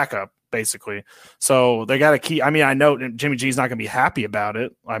need a backup basically. So they got to keep. I mean, I know Jimmy G's not going to be happy about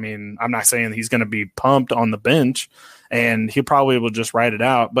it. I mean, I'm not saying he's going to be pumped on the bench, and he probably will just ride it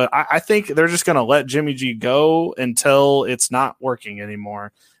out. But I think they're just going to let Jimmy G go until it's not working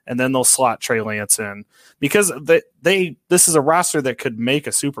anymore. and then they'll slot Trey Lance in because this is a roster that could make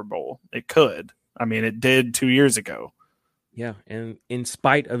a Super Bowl. It could. I mean, it did 2 years ago. Yeah, and in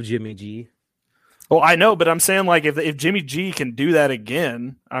spite of Jimmy G. Well, I know, but I'm saying like if Jimmy G can do that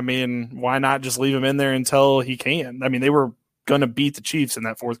again, I mean, why not just leave him in there until he can? I mean, they were going to beat the Chiefs in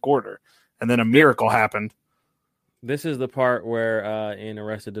that fourth quarter, and then a miracle happened. This is the part where in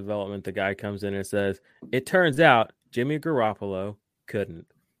Arrested Development, the guy comes in and says, it turns out Jimmy Garoppolo couldn't.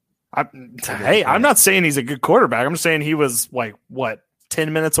 I'm not saying he's a good quarterback. I'm saying he was like,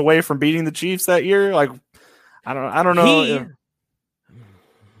 10 minutes away from beating the Chiefs that year? Like, I don't know.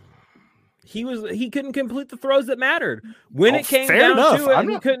 He couldn't complete the throws that mattered. When it came fair down enough. to it,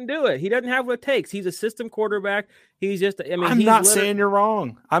 he couldn't do it. He doesn't have what it takes. He's a system quarterback. He's just, I'm not saying you're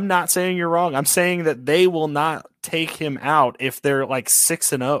wrong. I'm not saying you're wrong. I'm saying that they will not take him out if they're like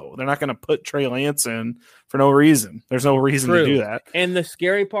 6-0. They're not going to put Trey Lance in for no reason. There's no reason to do that. And the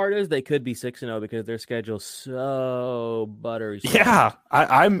scary part is they could be 6-0 because their schedule's so buttery. Yeah,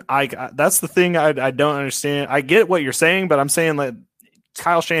 that's the thing I don't understand. I get what you're saying, but I'm saying that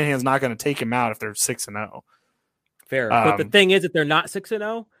Kyle Shanahan's not going to take him out if they're 6-0. Fair. But the thing is, if they're not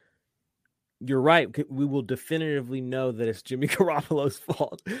 6-0, you're right. We will definitively know that it's Jimmy Garoppolo's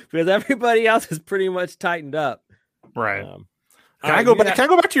fault because everybody else is pretty much tightened up. Right. Can I go back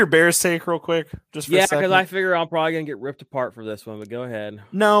to your Bears take real quick? Just for a second? Because I figure I'm probably going to get ripped apart for this one, but go ahead.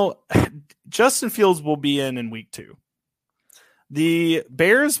 No, Justin Fields will be in week 2. The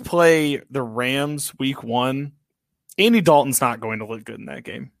Bears play the Rams week 1. Andy Dalton's not going to look good in that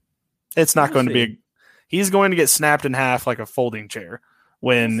game. It's not going to be. He's going to get snapped in half like a folding chair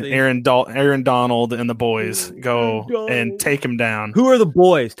when Aaron Donald and the boys go and take him down. Who are the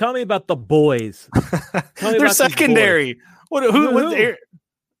boys? Tell me about the boys. They're secondary. Who?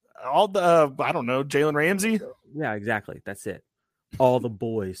 All the I don't know. Jalen Ramsey. Yeah, exactly. That's it. All the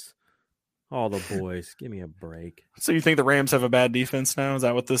boys. All the boys. Give me a break. So you think the Rams have a bad defense now? Is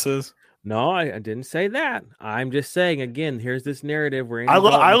that what this is? No, I didn't say that. I'm just saying again. Here's this narrative where I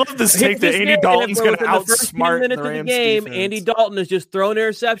love this take that Andy Dalton's going to outsmart the Rams game. defense. Andy Dalton is just throwing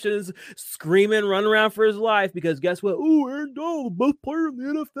interceptions, screaming, running around for his life because guess what? Oh, Aaron Donald, the best player in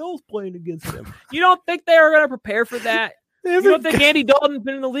the NFL, is playing against him. You don't think they are going to prepare for that? You don't think Andy Dalton's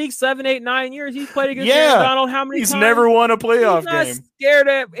been in the league 7, 8, 9 years? He's played against Aaron Donald how many times? He's never won a playoff He's not game. Scared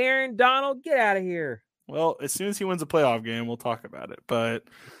of Aaron Donald? Get out of here. Well, as soon as he wins a playoff game, we'll talk about it. But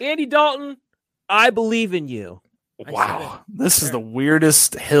Andy Dalton, I believe in you. Wow, this is the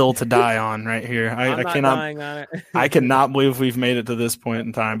weirdest hill to die on right here. I cannot dying on it. I cannot believe we've made it to this point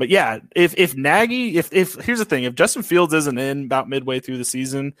in time. But yeah, if Nagy, if here's the thing, if Justin Fields isn't in about midway through the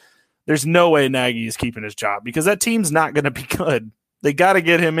season, there's no way Nagy is keeping his job because that team's not going to be good. They got to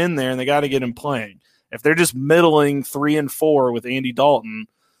get him in there and they got to get him playing. If they're just middling 3-4 with Andy Dalton,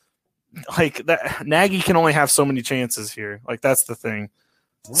 like that, Nagy can only have so many chances here. Like that's the thing.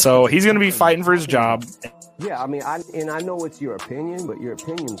 So he's going to be fighting for his job. Yeah, I mean, I know it's your opinion, but your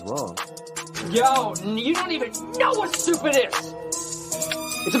opinion's wrong. Yo, you don't even know what stupid is.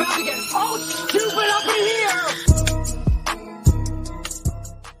 It's about to get all stupid up in here.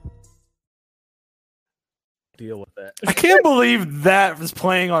 Deal with that. I can't believe that was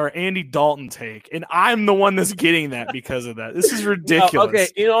playing our Andy Dalton take, and I'm the one that's getting that because of that. This is ridiculous. No, okay,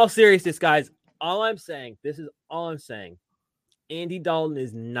 in all seriousness, guys, this is all I'm saying. Andy Dalton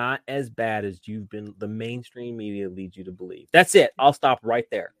is not as bad as the mainstream media leads you to believe. That's it. I'll stop right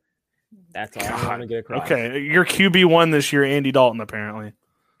there. That's all I want to get across. Okay, your QB1 this year, Andy Dalton, apparently.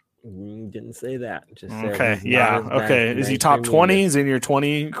 Didn't say that. Just okay, yeah. Okay, is he top 20? Is he in your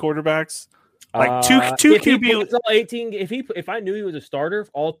 20 quarterbacks? Like two QB 18. If I knew he was a starter,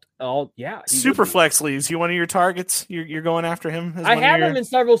 yeah. Super flex leagues. You one of your targets? You're going after him? I have him in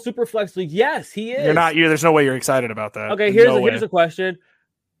several super flex leagues. Yes, he is. You're not. There's no way you're excited about that. Okay, here's a question.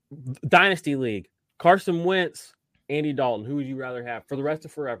 Dynasty league: Carson Wentz, Andy Dalton. Who would you rather have for the rest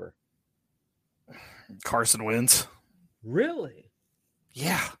of forever? Carson Wentz. Really?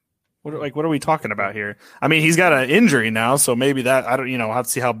 Yeah. What are we talking about here? I mean, he's got an injury now, so maybe that I don't. I'll have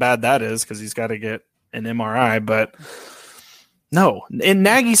to see how bad that is because he's got to get an MRI. But no, in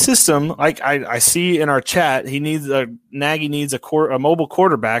Nagy's system, like I see in our chat, Nagy needs a mobile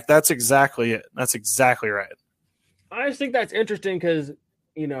quarterback. That's exactly it. That's exactly right. I just think that's interesting because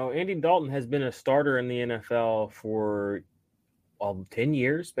Andy Dalton has been a starter in the NFL for 10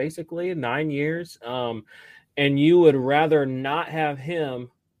 years, basically 9 years, and you would rather not have him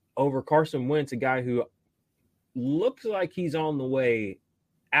over Carson Wentz, a guy who looks like he's on the way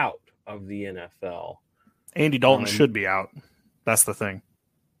out of the NFL. Andy Dalton should be out. That's the thing.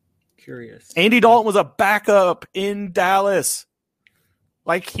 Curious. Andy Dalton was a backup in Dallas.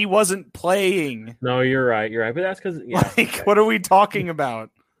 Like he wasn't playing. No, you're right. You're right. But that's because What are we talking about?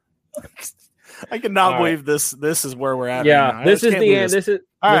 I cannot All believe this. This is where we're at. Yeah, right now. this is the end. This is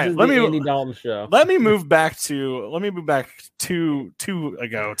all right. This is Let the me Andy Dalton show. let me move back two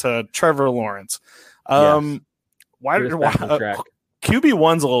ago to Trevor Lawrence. Yes. Why Get us back on track.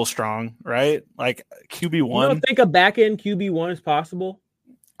 QB1's a little strong, right? Like QB1. You don't think a back end QB1 is possible?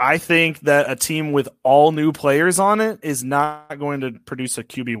 I think that a team with all new players on it is not going to produce a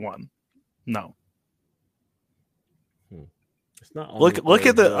QB1. No. It's not. Look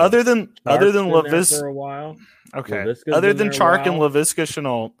at the other than Laviska for a while. Okay. Laviska's other been than there a Chark and while. Laviska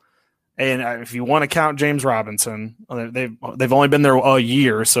Shenault, and if you want to count James Robinson, they've only been there a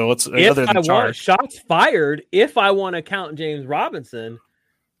year, so it's If other than I want Chark. shots fired, if I want to count James Robinson,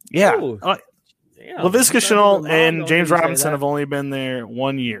 Yeah. ooh, damn, Laviska that's Shenault what and Mom James don't say Robinson that. have only been there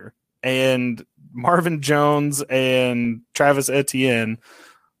 1 year, and Marvin Jones and Travis Etienne,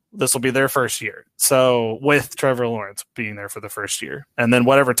 this will be their first year. So with Trevor Lawrence being there for the first year, and then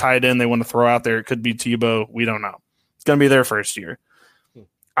whatever tight end they want to throw out there, it could be Tebow. We don't know. It's going to be their first year.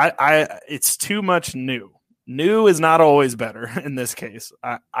 It's too much new. New is not always better in this case.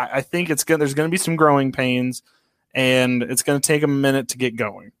 I think there's going to be some growing pains, and it's going to take him a minute to get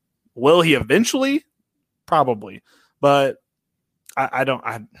going. Will he eventually? Probably, but I don't.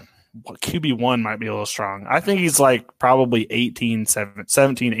 QB1 might be a little strong. I think he's like probably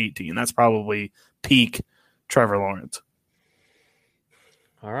 17, 18. That's probably peak Trevor Lawrence.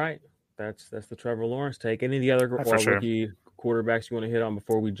 All right, that's the Trevor Lawrence take. Any of the other rookie quarterbacks you want to hit on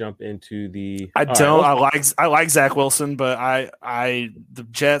before we jump into the? I like Zach Wilson, but the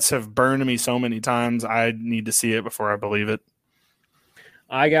Jets have burned me so many times. I need to see it before I believe it.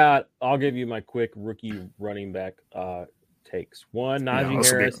 I'll give you my quick rookie running back takes. One, Najee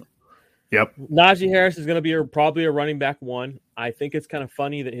Harris. Yep. Najee Harris is going to be probably a running back one. I think it's kind of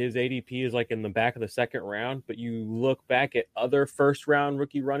funny that his ADP is like in the back of the second round, but you look back at other first round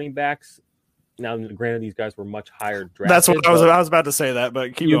rookie running backs. Now, granted, these guys were much higher drafted. That's what I was about to say that,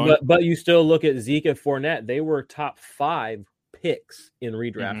 but keep going. But you still look at Zeke and Fournette. They were top 5 picks in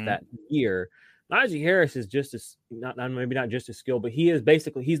redraft that year. Najee Harris is just as maybe not just as skilled, but he's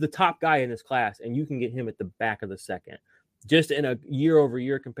the top guy in his class, and you can get him at the back of the second. Just in a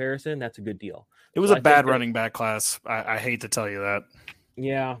year-over-year comparison, that's a good deal. It was a bad running back class. I hate to tell you that.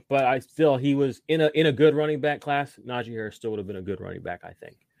 Yeah, but he was in a good running back class. Najee Harris still would have been a good running back, I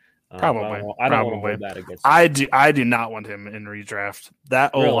think. Probably. I don't want to hold that against him. I do not want him in redraft.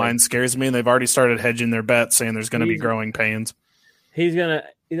 That O-line scares me, and they've already started hedging their bets, saying there's going to be growing pains.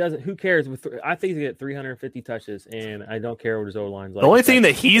 Who cares? I think he's going to get 350 touches, and I don't care what his O-line's like. The only thing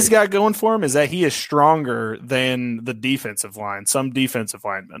that he's got going for him is that he is stronger than the defensive line, some defensive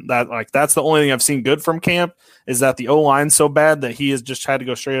linemen. That's the only thing I've seen good from camp is that the O-line's so bad that he has just had to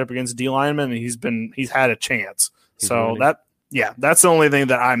go straight up against D linemen, and he's had a chance. That's the only thing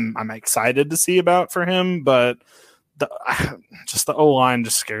that I'm excited to see about for him, but the O-line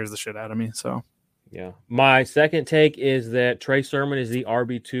just scares the shit out of me, so. Yeah. My second take is that Trey Sermon is the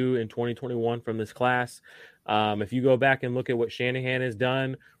RB2 in 2021 from this class. If you go back and look at what Shanahan has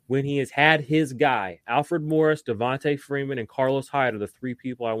done when he has had his guy, Alfred Morris, Devontae Freeman, and Carlos Hyde are the 3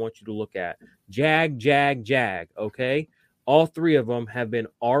 people I want you to look at. Jag, okay? All 3 of them have been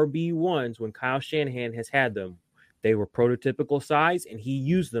RB1s when Kyle Shanahan has had them. They were prototypical size, and he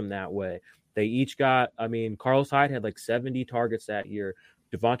used them that way. They each got, Carlos Hyde had like 70 targets that year.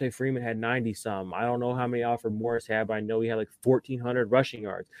 Devontae Freeman had 90-some. I don't know how many Alfred Morris had, but I know he had like 1,400 rushing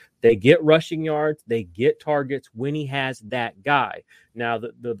yards. They get rushing yards. They get targets when he has that guy. Now,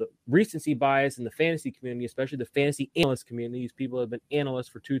 the recency bias in the fantasy community, especially the fantasy analyst community, these people have been analysts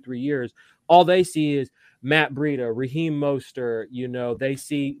for 2-3 years. All they see is Matt Breida, Raheem Mostert, they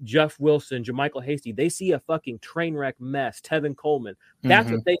see Jeff Wilson, JaMychal Hasty. They see a fucking train wreck mess, Tevin Coleman. That's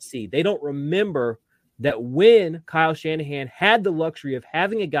what they see. They don't remember that when Kyle Shanahan had the luxury of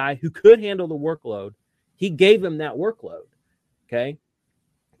having a guy who could handle the workload, he gave him that workload, okay?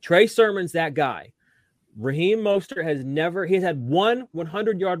 Trey Sermon's that guy. Raheem Mostert he's had one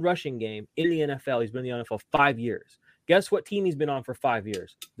 100-yard rushing game in the NFL. He's been in the NFL 5 years. Guess what team he's been on for 5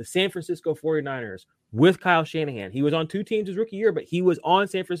 years? The San Francisco 49ers with Kyle Shanahan. He was on 2 teams his rookie year, but he was on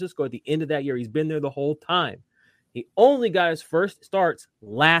San Francisco at the end of that year. He's been there the whole time. He only got his first starts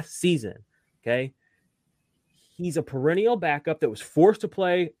last season, okay? He's a perennial backup that was forced to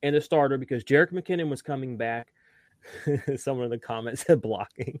play and a starter because Jerick McKinnon was coming back. Someone in the comments said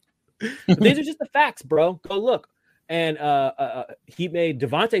blocking. But these are just the facts, bro. Go look. And he made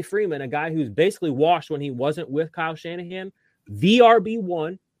Devontae Freeman, a guy who's basically washed when he wasn't with Kyle Shanahan, the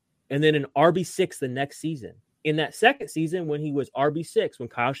RB1, and then an RB6 the next season. In that second season, when he was RB6, when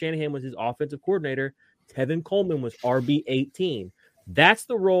Kyle Shanahan was his offensive coordinator, Tevin Coleman was RB18. That's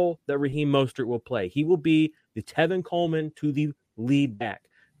the role that Raheem Mostert will play. He will be the Tevin Coleman to the lead back.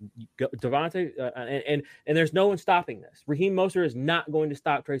 Devontae, and there's no one stopping this. Raheem Mostert is not going to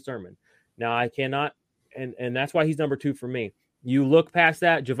stop Trey Sermon. Now, I cannot, and that's why he's number 2 for me. You look past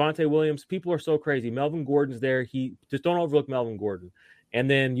that, Javonte Williams, people are so crazy. Melvin Gordon's there. He just don't overlook Melvin Gordon. And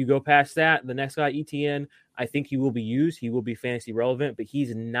then you go past that, the next guy, ETN, I think he will be used. He will be fantasy relevant, but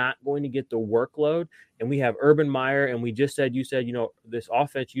he's not going to get the workload. And we have Urban Meyer, and we just said, this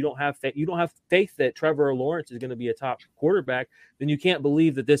offense, you don't have faith that Trevor Lawrence is going to be a top quarterback. Then you can't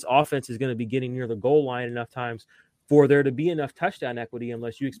believe that this offense is going to be getting near the goal line enough times for there to be enough touchdown equity,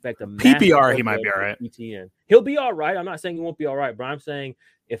 unless you expect a PPR. He might be all right. ETN. He'll be all right. I'm not saying he won't be all right, but I'm saying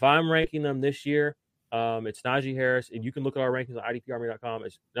if I'm ranking them this year, it's Najee Harris, and you can look at our rankings on IDPArmy.com.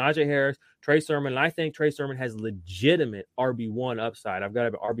 It's Najee Harris, Trey Sermon, and I think Trey Sermon has legitimate RB1 upside. I've got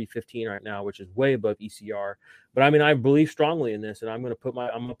him at RB15 right now, which is way above ECR. But I mean, I believe strongly in this, and I'm going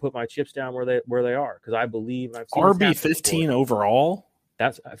to put my chips down where they are, because I believe I've seen RB15 overall.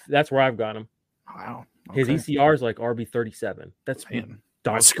 That's where I've got him. Wow, okay. His ECR is like RB37. That's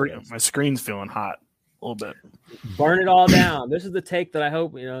my screen's feeling hot. A little bit. Burn it all down. This is the take that I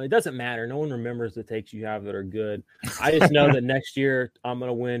hope, it doesn't matter. No one remembers the takes you have that are good. I just know that next year I'm going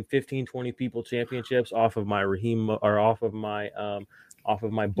to win 15, 20 people championships off of my Raheem, or off of my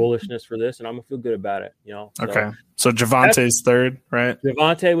bullishness for this. And I'm going to feel good about it, So, okay. So Javonte's third, right?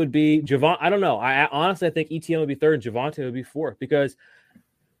 Javonte would be I don't know. I honestly think ETN would be third and Javonte would be fourth, because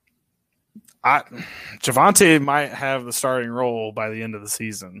Javonte might have the starting role by the end of the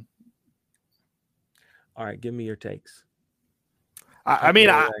season. All right, give me your takes.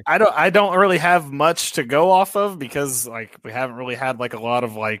 I don't really have much to go off of, because we haven't really had a lot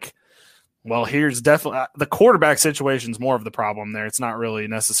of here's definitely the quarterback situation is more of the problem there. It's not really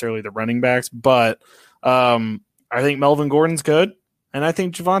necessarily the running backs, but I think Melvin Gordon's good, and I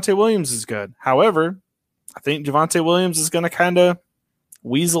think Javonte Williams is good. However, I think Javonte Williams is going to kind of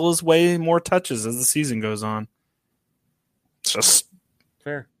weasel his way more touches as the season goes on. It's just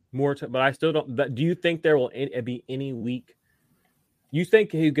fair. But I still don't. Do you think there will be any week? You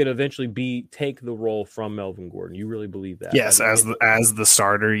think he could eventually take the role from Melvin Gordon? You really believe that? Yes, as the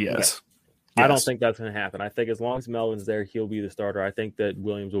starter. Yes. Yes. I don't think that's going to happen. I think as long as Melvin's there, he'll be the starter. I think that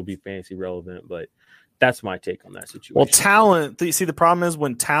Williams will be fantasy relevant, but that's my take on that situation. Well, talent. The problem is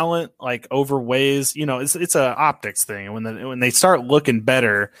when talent overweighs. It's a optics thing. When they start looking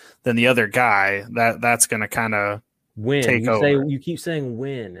better than the other guy, that's going to kind of win. You keep saying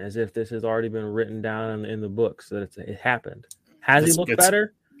win as if this has already been written down in the books that it happened. Has he looked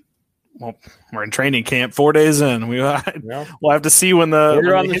better? Well, we're in training camp 4 days in. We'll have to see when the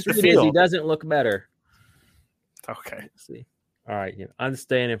street is. He doesn't look better. Okay. Let's see. All right, I'm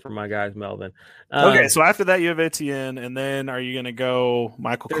staying in for my guys, Melvin. Okay, so after that you have Etienne, and then are you going to go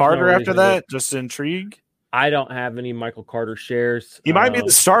Michael Carter after that? Just intrigue. I don't have any Michael Carter shares. He might be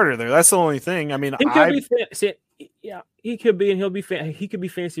the starter there. That's the only thing. I mean, he could be, and he could be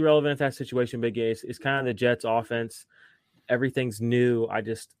fantasy relevant in that situation. Big Gaze. It's kind of the Jets' offense. Everything's new. I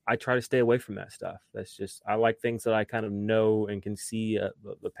try to stay away from that stuff. I like things that I kind of know and can see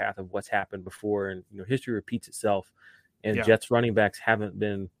the path of what's happened before. And history repeats itself. And Jets running backs haven't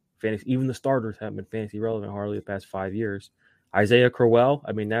been fantasy. Even the starters haven't been fantasy relevant hardly the past 5 years. Isaiah Crowell.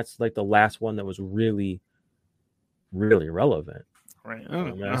 I mean, that's the last one that was really, really relevant. Right.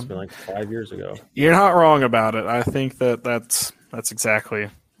 That's been 5 years ago. You're not wrong about it. I think that's exactly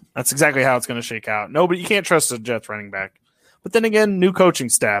how it's going to shake out. No, but you can't trust a Jets running back. But then again, new coaching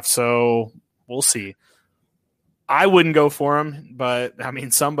staff, so we'll see. I wouldn't go for him, but I mean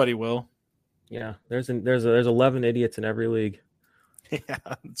somebody will. Yeah, there's 11 idiots in every league. Yeah,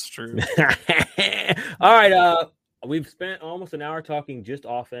 that's true. All right, we've spent almost an hour talking just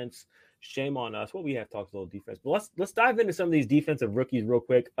offense. Shame on us. Well, we have talked a little defense, but let's dive into some of these defensive rookies real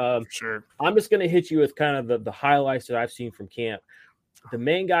quick. Sure. I'm just going to hit you with kind of the highlights that I've seen from camp. The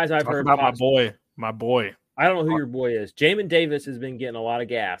main guys I've heard about my boy. I don't know who your boy is. Jamin Davis has been getting a lot of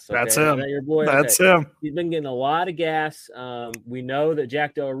gas. Okay? That's him. Is that your boy? That's him. He's been getting a lot of gas. We know that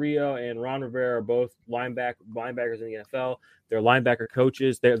Jack Del Rio and Ron Rivera are both linebackers in the NFL. They're linebacker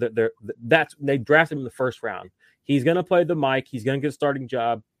coaches. They drafted him in the first round. He's going to play the mic. He's going to get a starting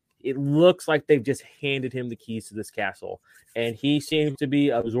job. It looks like they've just handed him the keys to this castle, and he seems to be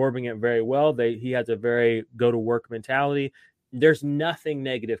absorbing it very well. He has a very go-to-work mentality. There's nothing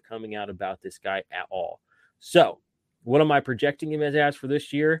negative coming out about this guy at all. So what am I projecting him as for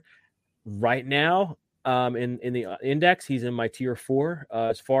this year? Right now, In the index, he's in my tier 4.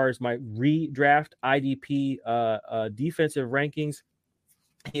 As far as my redraft IDP defensive rankings,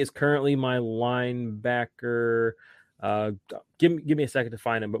 he is currently my linebacker. Give me a second to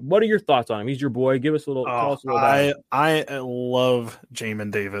find him. But what are your thoughts on him? He's your boy. Give us a little. Tell us a little about him. I love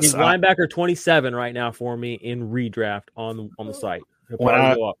Jamin Davis. He's linebacker 27 right now for me in redraft on the site.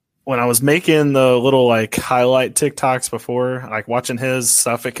 When I was making the little like highlight TikToks before, like watching his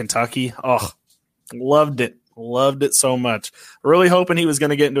stuff at Kentucky, loved it so much. Really hoping he was going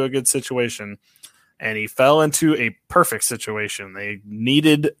to get into a good situation. And he fell into a perfect situation. They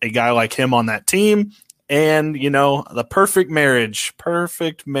needed a guy like him on that team. And, the perfect marriage.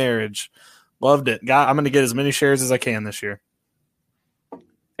 Loved it. I'm going to get as many shares as I can this year.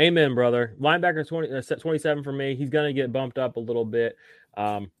 Amen, brother. Linebacker 27 for me. He's going to get bumped up a little bit.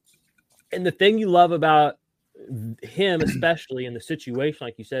 And the thing you love about him, especially in the situation,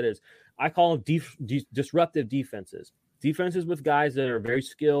 like you said, is I call them disruptive defenses. Defenses with guys that are very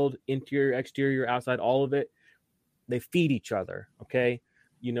skilled, interior, exterior, outside, all of it. They feed each other, okay?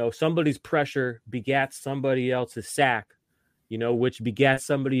 Somebody's pressure begats somebody else's sack, which begats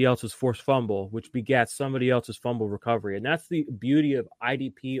somebody else's forced fumble, which begats somebody else's fumble recovery. And that's the beauty of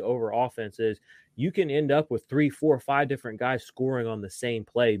IDP over offenses. You can end up with 3, 4, 5 different guys scoring on the same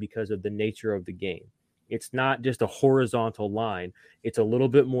play because of the nature of the game. It's not just a horizontal line. It's a little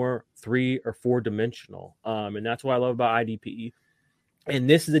bit more 3 or 4 dimensional. And that's what I love about IDP. And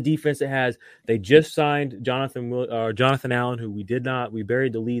this is a defense that they just signed Jonathan Allen, who we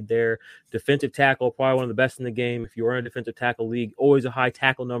buried the lead there. Defensive tackle, probably one of the best in the game. If you're in a defensive tackle league, always a high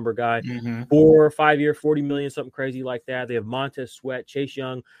tackle number guy. 4 or 5 year, $40 million, something crazy like that. They have Montez Sweat, Chase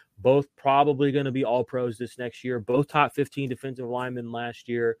Young, both probably going to be all pros this next year. Both top 15 defensive linemen last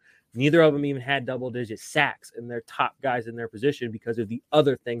year. Neither of them even had double-digit sacks, and they're top guys in their position because of the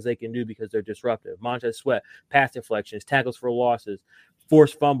other things they can do because they're disruptive. Montez Sweat, pass deflections, tackles for losses,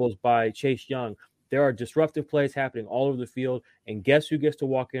 forced fumbles by Chase Young. There are disruptive plays happening all over the field, and guess who gets to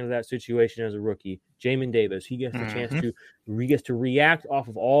walk into that situation as a rookie? Jamin Davis. He gets the chance to react off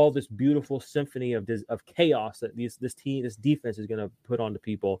of all this beautiful symphony of chaos that this defense is going to put onto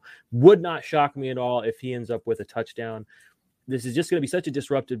people. Would not shock me at all if he ends up with a touchdown. This is just going to be such a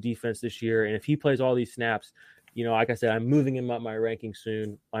disruptive defense this year. And if he plays all these snaps, like I said, I'm moving him up my ranking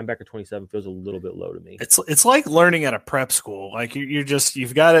soon. Linebacker 27 feels a little bit low to me. It's like learning at a prep school. Like you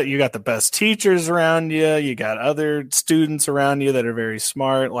got the best teachers around you. You got other students around you that are very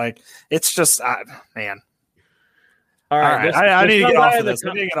smart. Like it's just, man. All right. I need to get off of this.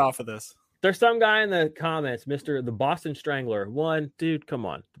 I need to get off of this. There's some guy in the comments, the Boston Strangler. One, dude, come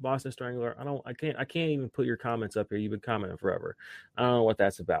on. The Boston Strangler. I can't even put your comments up here. You've been commenting forever. I don't know what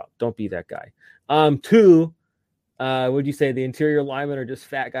that's about. Don't be that guy. 2, would you say the interior linemen are just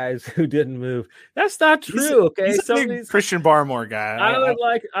fat guys who didn't move? That's not true. He's a big Christian Barmore guy.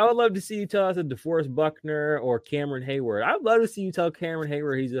 I would love to see you tell us a DeForest Buckner or Cameron Hayward. I'd love to see you tell Cameron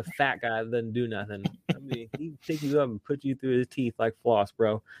Hayward he's a fat guy that doesn't do nothing. I mean, he'd pick you up and put you through his teeth like floss,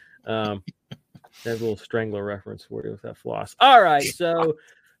 bro. There's a little Strangler reference for you with that floss. All right, so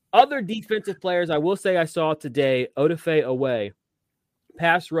other defensive players I will say I saw today, Odafe Away,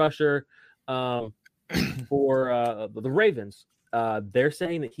 pass rusher for the Ravens. They're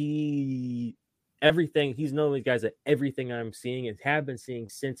saying that he's one of these guys that everything I'm seeing and have been seeing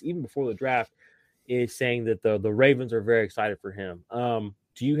since even before the draft is saying that the Ravens are very excited for him.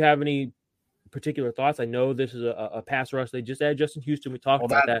 Do you have any particular thoughts? I know this is a pass rush. They just added Justin Houston. We talked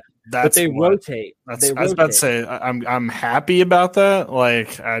about that. But they rotate. I was about to say I'm happy about that.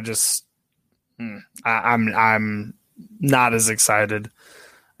 Like I'm not as excited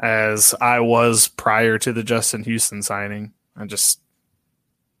as I was prior to the Justin Houston signing.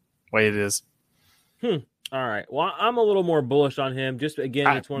 Way it is. All right. Well, I'm a little more bullish on him. Just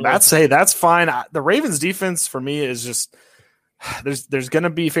again, it's one of those. That's fine. The Ravens defense for me is just there's going to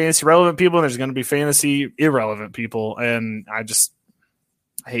be fantasy relevant people and there's going to be fantasy irrelevant people, and I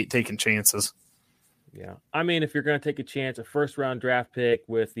hate taking chances. Yeah, I mean, if you're going to take a chance, a first round draft pick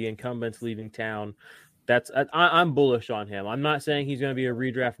with the incumbents leaving town, I'm bullish on him. I'm not saying he's going to be a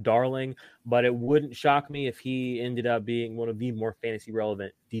redraft darling, but it wouldn't shock me if he ended up being one of the more fantasy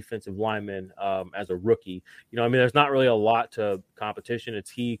relevant defensive linemen as a rookie. There's not really a lot to competition.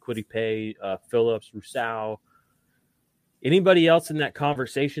 It's he, Kwity Paye, Phillips, Rousseau. Anybody else in that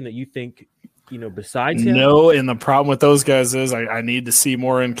conversation that you think, besides him? No, and the problem with those guys is I need to see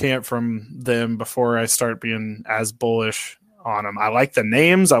more in camp from them before I start being as bullish on them. I like the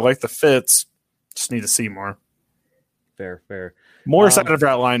names. I like the fits. Just need to see more. Fair. More excited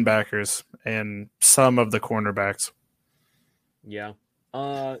about linebackers and some of the cornerbacks. Yeah.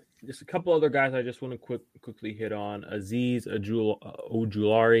 Just a couple other guys I just want to quickly hit on. Aziz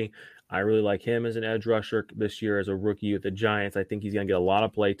Ojulari. I really like him as an edge rusher this year as a rookie with the Giants. I think he's going to get a lot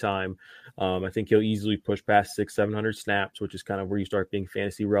of play time. I think he'll easily push past 600-700 snaps, which is kind of where you start being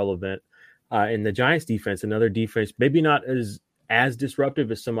fantasy relevant. In the Giants defense, another defense, maybe not as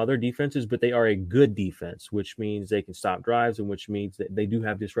disruptive as some other defenses, but they are a good defense, which means they can stop drives and which means that they do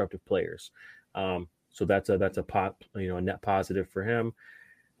have disruptive players. So that's a net positive for him.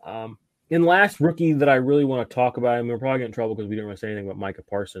 And last rookie that I really want to talk about, and we're probably getting in trouble because we didn't want to say anything about Micah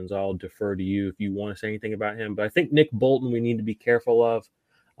Parsons. I'll defer to you if you want to say anything about him. But I think Nick Bolton we need to be careful of.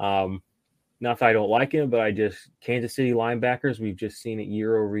 Not that I don't like him, but Kansas City linebackers, we've just seen it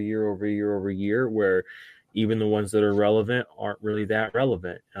year over year, where even the ones that are relevant aren't really that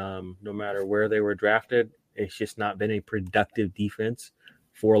relevant. No matter where they were drafted, it's just not been a productive defense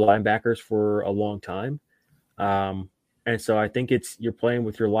for linebackers for a long time. And so I think you're playing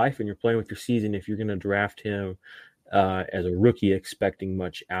with your life and you're playing with your season if you're going to draft him as a rookie expecting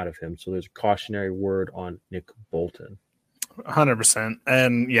much out of him. So there's a cautionary word on Nick Bolton. 100%.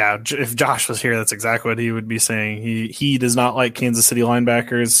 And yeah, if Josh was here, that's exactly what he would be saying. He does not like Kansas City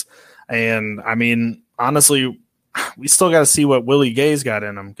linebackers. And I mean, honestly, we still got to see what Willie Gay's got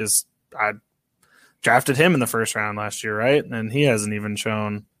in him because I drafted him in the first round last year, right? And he hasn't even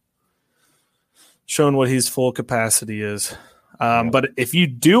shown what his full capacity is. But if you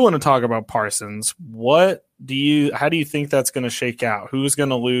do want to talk about Parsons, how do you think that's going to shake out? Who's going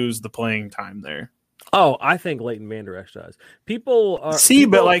to lose the playing time there? Oh, I think Leighton Vander Esch does.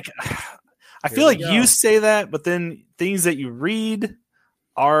 But like, I feel like you say that, but then things that you read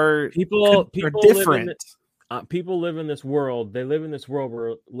are different. People live in this world. They live in this world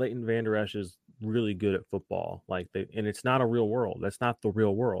where Leighton Vander Esch is really good at football. And it's not a real world. That's not the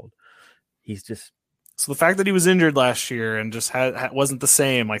real world. He's just. So the fact that he was injured last year and just wasn't the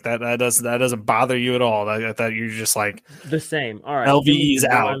same, like that doesn't bother you at all. That you're just like the same. All right, LVE's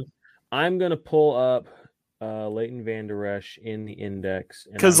out. I'm gonna pull up Leighton Vander Esch in the index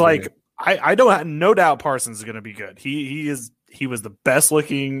because I don't no doubt Parsons is gonna be good. He was the best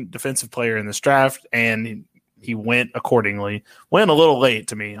looking defensive player in this draft, and he went accordingly. Went a little late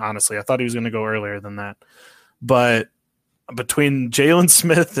to me, honestly. I thought he was gonna go earlier than that, but between Jalen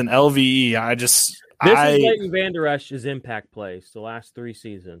Smith and LVE, This is Leighton Vander Esch's impact plays the last 3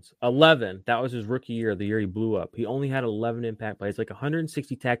 seasons. 11. That was his rookie year, the year he blew up. He only had 11 impact plays, like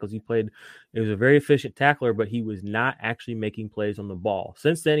 160 tackles he played. He was a very efficient tackler, but he was not actually making plays on the ball.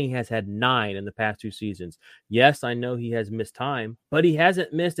 Since then, he has had 9 in the past 2 seasons. Yes, I know he has missed time, but he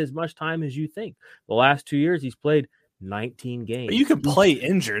hasn't missed as much time as you think. The last 2 years, he's played 19 games. But you can play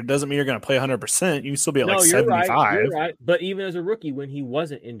injured. Doesn't mean you're going to play 100%. You can still be at 75. You're right. But even as a rookie, when he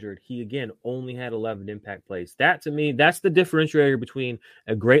wasn't injured, he again only had 11 impact plays. That to me, that's the differentiator between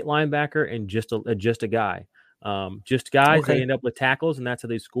a great linebacker and just a guy. Just guys that end up with tackles, and that's how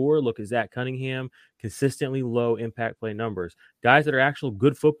they score. Look at Zach Cunningham, consistently low impact play numbers. Guys that are actual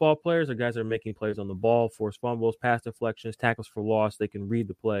good football players are guys that are making plays on the ball, force fumbles, pass deflections, tackles for loss. They can read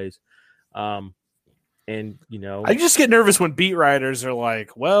the plays. And, I just get nervous when beat writers are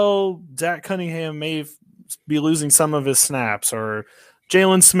like, well, Zach Cunningham may be losing some of his snaps, or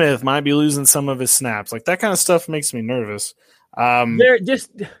Jalen Smith might be losing some of his snaps. Like that kind of stuff makes me nervous.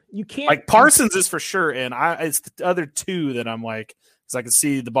 You can't like Parsons is for sure. And it's the other 2 that I'm like, because I can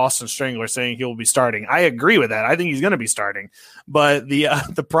see the Boston Strangler saying he'll be starting. I agree with that. I think he's going to be starting. But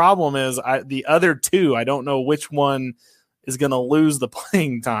the problem is the other 2, I don't know which one is going to lose the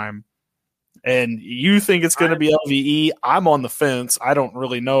playing time. And you think it's going to be LVE. I'm on the fence. I don't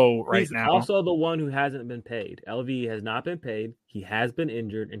really know right now. He's also the one who hasn't been paid. LVE has not been paid. He has been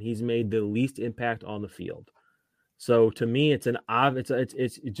injured, and he's made the least impact on the field. So to me, it's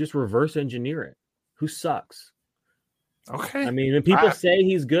just reverse engineer it. Who sucks? Okay. I mean, people say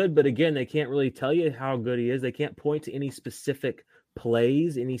he's good, but again, they can't really tell you how good he is. They can't point to any specific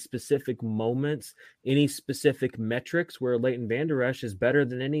plays, any specific moments, any specific metrics where Leighton Vander Esch is better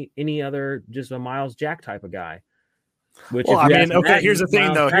than any other just a Miles Jack type of guy. Which here's the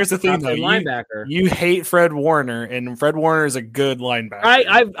thing though. Linebacker. You hate Fred Warner, and Fred Warner is a good linebacker.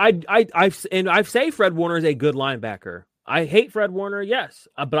 I say Fred Warner is a good linebacker. I hate Fred Warner, yes,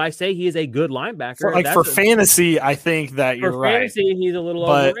 but I say he is a good linebacker. For fantasy, I think that you're right. For fantasy, he's a little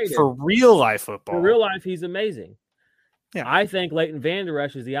overrated. But for real life football, he's amazing. Yeah. I think Leighton Vander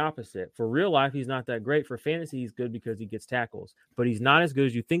Esch is the opposite. For real life, he's not that great. For fantasy, he's good because he gets tackles. But he's not as good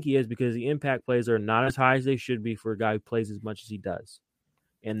as you think he is because the impact plays are not as high as they should be for a guy who plays as much as he does.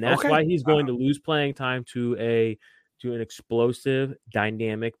 And that's why he's going to lose playing time to an explosive,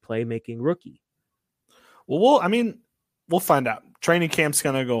 dynamic, playmaking rookie. Well, I mean, We'll find out. Training camp's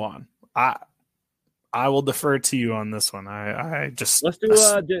going to go on. I will defer to you on this one. I just let's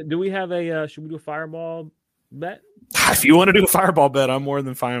do. Do we have a? Should we do a fireball bet? If you want to do a fireball bet, I'm more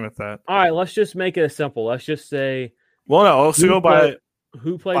than fine with that. All right, let's just make it simple. Let's just say. Well, no, let's go by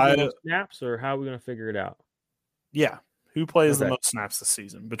who plays the most snaps, or how are we going to figure it out? Yeah, who plays the most snaps this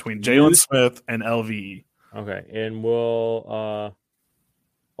season between Jalen Smith and LVE? Okay, and we'll.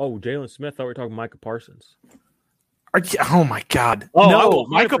 Jalen Smith. I thought we were talking Micah Parsons. Oh my God! No,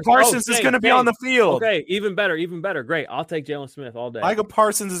 Micah Parsons is going to be on the field. Okay, even better. Great, I'll take Jalen Smith all day. Micah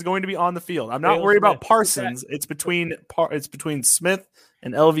Parsons is going to be on the field. I'm not worried about Parsons. It's between Smith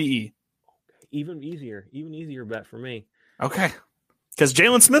and LVE. Even easier bet for me. Okay, because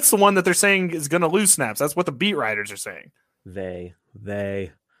Jalen Smith's the one that they're saying is going to lose snaps. That's what the beat writers are saying. They.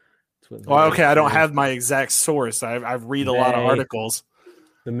 Well, okay, I don't have my exact source. I've read a lot of articles.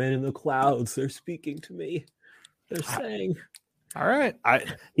 The men in the clouds, they're speaking to me. They're saying, all right.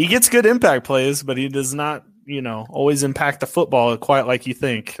 He gets good impact plays, but he does not, always impact the football quite like you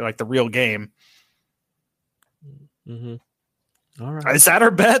think, like the real game. Mm-hmm. All right. Is that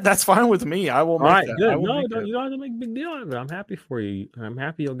our bet? That's fine with me. I will make that. Good. No, you don't have to make a big deal out of it. I'm happy for you. I'm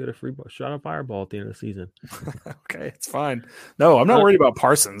happy you'll get a free shot of fireball at the end of the season. Okay, it's fine. No, I'm not worried about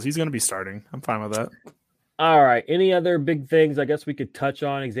Parsons. He's going to be starting. I'm fine with that. All right. Any other big things I guess we could touch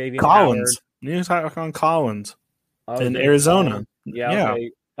on? Xavier Collins. You need to talk on Collins in Arizona. Yeah.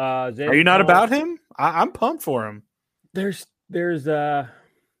 Okay. Are you not about him? I'm pumped for him. There's stiff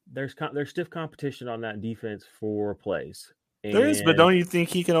competition on that defense for plays. There is, but don't you think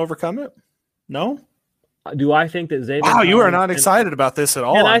he can overcome it? No? Do I think that Xavier Wow, you are not excited about this at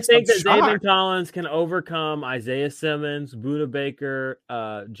all. And I think that Xavier Collins can overcome Isaiah Simmons, Budda Baker,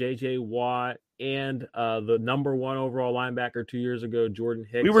 J.J. Watt, and the number 1 overall linebacker 2 years ago, Jordan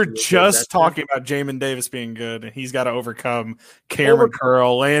Hicks. We were just talking about Jamin Davis being good, and he's got to overcome Cameron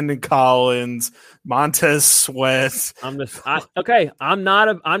Curl, Landon Collins, Montez Sweat. I'm not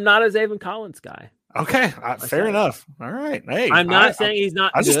a Xavier Collins guy. Okay, fair enough. All right. Hey, I'm not saying he's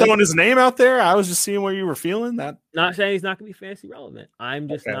not. I'm just throwing his name out there. I was just seeing where you were feeling that. Not saying he's not going to be fantasy relevant. I'm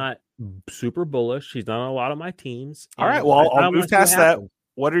just not super bullish. He's not on a lot of my teams. All right. Well, I'll move past that.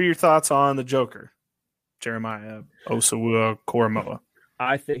 What are your thoughts on the Joker, Jeremiah Owusu-Koramoah?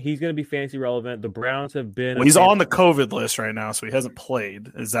 I think he's going to be fantasy relevant. The Browns have been. Well, he's on the COVID list right now, so he hasn't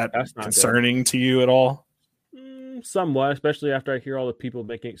played. Is that concerning to you at all? Somewhat, especially after I hear all the people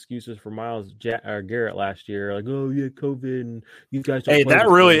making excuses for Myles Garrett last year, like, oh yeah, COVID, and you guys don't. Hey, that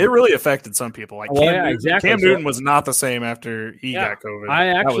really affected some people. Like, exactly. Cam Newton was not the same after he got COVID. I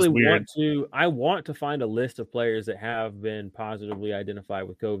actually want to find a list of players that have been positively identified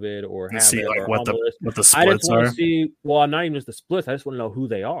with COVID or have see like what the splits I just want are. To see. Well, not even just the splits. I just want to know who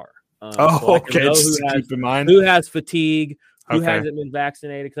they are. Okay. Just to keep in mind who has fatigue. Who hasn't been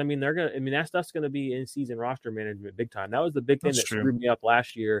vaccinated? Because that stuff's going to be in season roster management big time. That was the big thing that screwed me up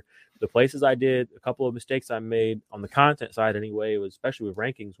last year. The places I did, a couple of mistakes I made on the content side anyway, was especially with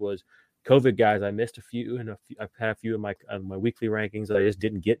rankings, was COVID guys. I missed a few, and I've had a few of my weekly rankings that I just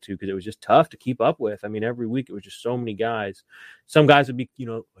didn't get to because it was just tough to keep up with. I mean, every week it was just so many guys. Some guys would be,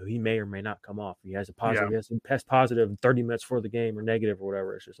 he may or may not come off. He has a positive, he has a test positive 30 minutes before the game or negative or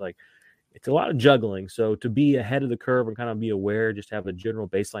whatever. It's just like. It's a lot of juggling. So to be ahead of the curve and kind of be aware, just have a general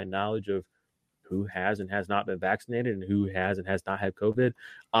baseline knowledge of who has and has not been vaccinated and who has and has not had COVID.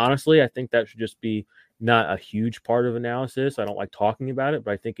 Honestly, I think that should just be not a huge part of analysis. I don't like talking about it,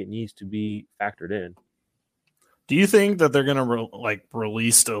 but I think it needs to be factored in. Do you think that they're going to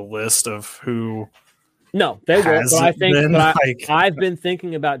release a list of who? No, they won't. But I think I've been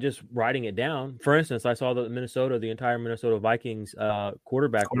thinking about just writing it down. For instance, I saw that the entire Minnesota Vikings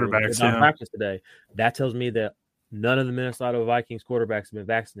quarterbacks did not practice today. That tells me that none of the Minnesota Vikings quarterbacks have been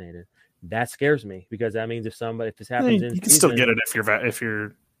vaccinated. That scares me because that means if this happens, you can still get it if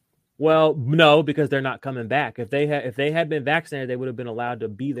you're. Well, no, because they're not coming back. If they had been vaccinated, they would have been allowed to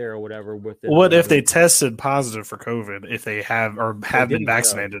be there or whatever. What if they tested positive for COVID? If they have been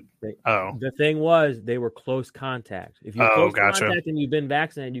vaccinated? The thing was they were close contact. If you're close contact and you've been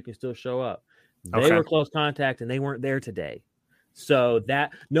vaccinated, you can still show up. They were close contact and they weren't there today. So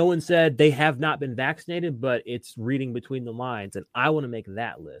that no one said they have not been vaccinated, but it's reading between the lines, and I want to make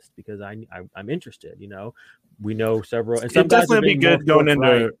that list because I'm interested. We know several, and some guys definitely be good going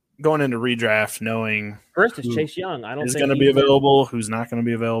into redraft, knowing for instance Chase Young. I don't is think going to be available, who's not going to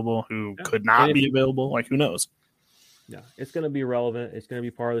be available, who could not be available. Like who knows? Yeah, it's going to be relevant. It's going to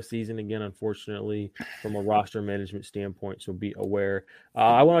be part of the season again, unfortunately, from a roster management standpoint. So be aware.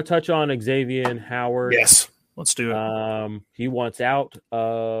 I want to touch on Xavier Howard. Yes. Let's do it. He wants out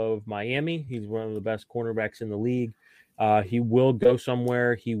of Miami. He's one of the best cornerbacks in the league. He will go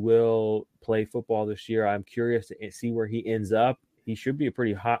somewhere. He will play football this year. I'm curious to see where he ends up. He should be a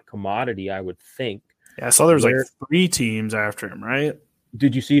pretty hot commodity, I would think. Yeah, I saw there was like 3 teams after him, right?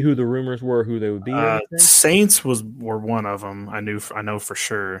 Did you see who the rumors were, who they would be? Saints were one of them. I know for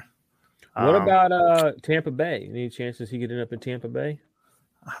sure. What about Tampa Bay? Any chances he could end up in Tampa Bay?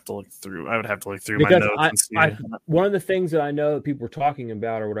 I have to look through. I would have to look through Because my notes and see. One of the things that I know that people were talking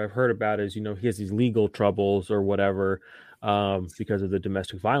about, or what I've heard about, is he has these legal troubles or whatever because of the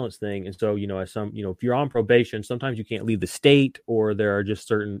domestic violence thing. And so as if you're on probation, sometimes you can't leave the state, or there are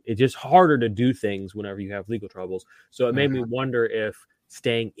just it's just harder to do things whenever you have legal troubles. So it made me wonder if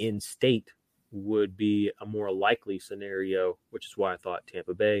staying in state would be a more likely scenario, which is why I thought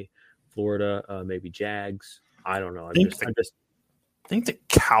Tampa Bay, Florida, maybe Jags. I don't know. I think the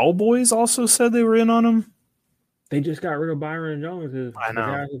Cowboys also said they were in on him. They just got rid of Byron Jones. I know.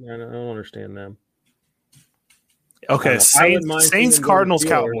 I don't understand them. Okay, Saints, Cardinals,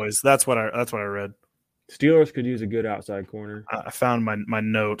 Cowboys. That's what I read. Steelers could use a good outside corner. I found my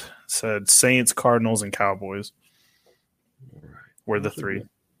note. It said Saints, Cardinals, and Cowboys were the 3.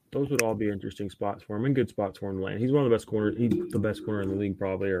 Those would all be interesting spots for him, and good spots for him to land. He's one of the best corners. He's the best corner in the league,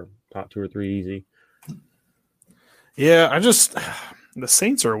 probably, or top 2 or 3 easy. Yeah, the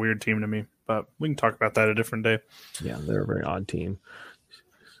Saints are a weird team to me, but we can talk about that a different day. Yeah, they're a very odd team.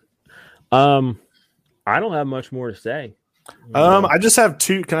 I don't have much more to say. I just have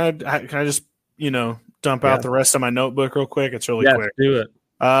 2. Can I just dump out the rest of my notebook real quick? It's really quick. Do it.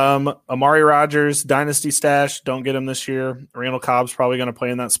 Amari Rodgers, dynasty stash. Don't get him this year. Randall Cobb's probably going to play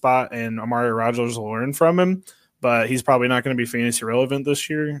in that spot, and Amari Rodgers will learn from him, but he's probably not going to be fantasy relevant this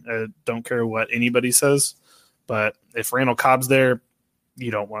year. Don't care what anybody says, but if Randall Cobb's there, you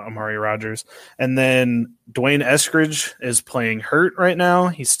don't want Amari Rodgers. And then Dwayne Eskridge is playing hurt right now.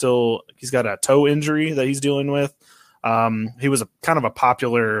 He's got a toe injury that he's dealing with. He was kind of a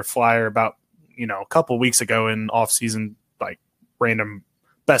popular flyer about a couple weeks ago in off-season, like random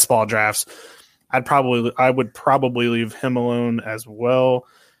best ball drafts. I would probably leave him alone as well.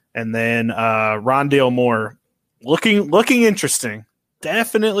 And then Rondale Moore looking interesting.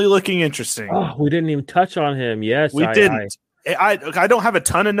 Definitely looking interesting. Oh, we didn't even touch on him. Yes, we didn't. I don't have a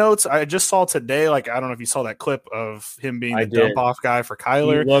ton of notes. I just saw today, I don't know if you saw that clip of him being the dump off guy for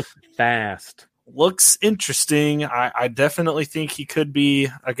Kyler. He looked fast. Looks interesting. I definitely think he could be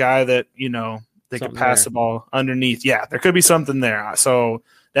a guy that, they could pass the ball underneath. Yeah, there could be something there. So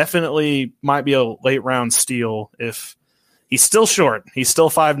definitely might be a late round steal if he's still short. He's still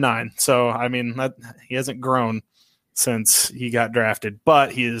 5'9". So, he hasn't grown since he got drafted,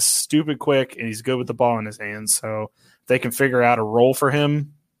 but he is stupid quick and he's good with the ball in his hands. So if they can figure out a role for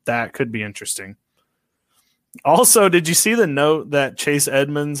him, that could be interesting. Also, did you see the note that Chase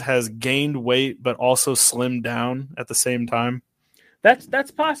Edmonds has gained weight but also slimmed down at the same time?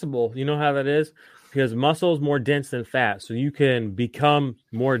 That's possible. You know how that is? Because muscle is more dense than fat. So you can become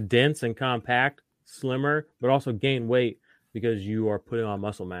more dense and compact, slimmer, but also gain weight because you are putting on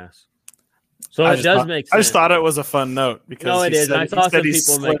muscle mass. So it does make sense. I just thought it was a fun note because no, it is. I saw some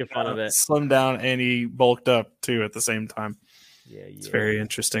people making fun of it. Slimmed down and he bulked up too at the same time. Yeah. It's very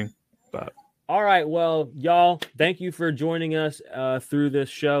interesting. But all right, well, y'all, thank you for joining us through this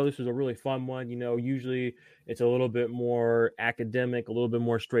show. This was a really fun one. Usually it's a little bit more academic, a little bit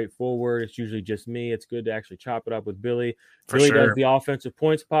more straightforward. It's usually just me. It's good to actually chop it up with Billy. Billy does the Offensive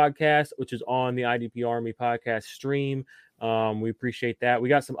Points podcast, which is on the IDP Army podcast stream. We appreciate that. We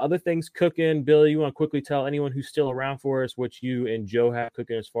got some other things cooking. Billy, you want to quickly tell anyone who's still around for us what you and Joe have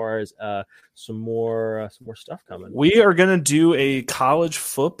cooking as far as some more stuff coming? We are going to do a college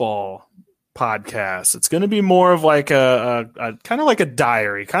football podcast. It's going to be more of like a kind of like a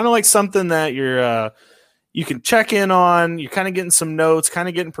diary, kind of like something that you can check in on. You're kind of getting some notes, kind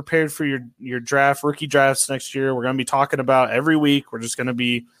of getting prepared for your rookie drafts next year. We're going to be talking about every week. We're just going to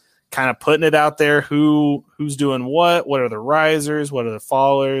be kind of putting it out there, who's doing what are the risers, what are the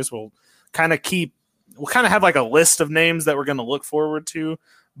fallers. We'll kind of have like a list of names that we're going to look forward to,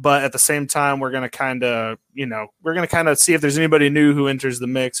 but at the same time, we're going to kind of see if there's anybody new who enters the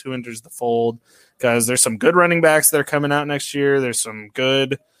mix, who enters the fold, because there's some good running backs that are coming out next year. There's some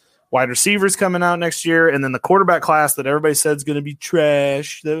good wide receivers coming out next year, and then the quarterback class that everybody said is going to be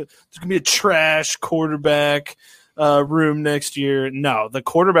trash. There's going to be a trash quarterback room next year. No, the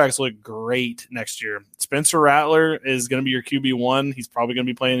quarterbacks look great next year. Spencer Rattler is going to be your QB1. He's probably going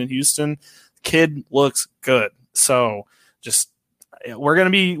to be playing in Houston. Kid looks good. So just we're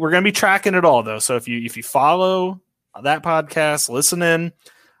going to be tracking it all though. So if you follow that podcast, listen in.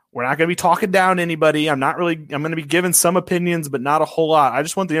 We're not going to be talking down to anybody. I'm going to be giving some opinions, but not a whole lot. I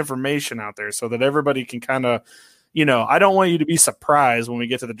just want the information out there so that everybody can kind of, I don't want you to be surprised when we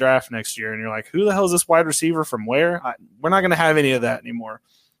get to the draft next year and you're like, who the hell is this wide receiver from where? We're not going to have any of that anymore,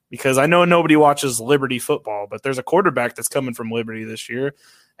 because I know nobody watches Liberty football, but there's a quarterback that's coming from Liberty this year.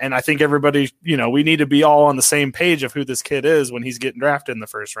 And I think everybody, we need to be all on the same page of who this kid is when he's getting drafted in the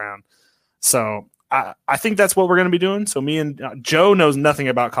first round. So I think that's what we're going to be doing. So me and Joe knows nothing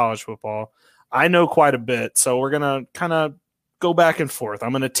about college football. I know quite a bit. So we're going to kind of go back and forth.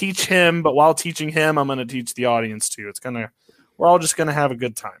 I'm going to teach him, but while teaching him, I'm going to teach the audience too. We're all just going to have a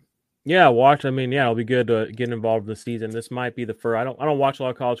good time. Yeah, it'll be good to get involved in the season. This might be the first. I don't watch a lot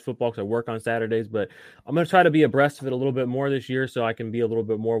of college football because I work on Saturdays, but I'm going to try to be abreast of it a little bit more this year, so I can be a little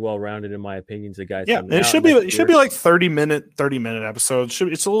bit more well-rounded in my opinions. The guys, yeah, it should be like 30-minute episodes.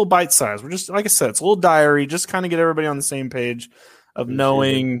 It's a little bite size. We're just, like I said, it's a little diary. Just kind of get everybody on the same page of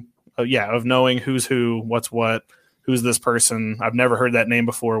knowing who's who, what's what, who's this person. I've never heard that name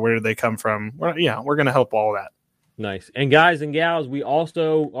before. Where did they come from? We're going to help all that. Nice. And guys and gals, we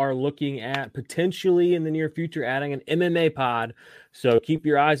also are looking at potentially in the near future adding an MMA pod. So keep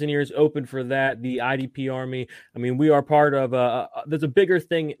your eyes and ears open for that. The IDP Army. I mean, we are part of there's a bigger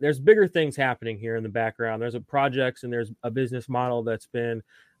thing. There's bigger things happening here in the background. There's projects and there's a business model that's been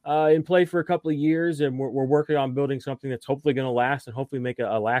in play for a couple of years, and we're working on building something that's hopefully going to last and hopefully make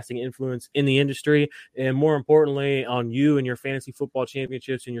a lasting influence in the industry, and more importantly on you and your fantasy football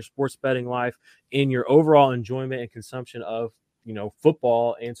championships and your sports betting life, in your overall enjoyment and consumption of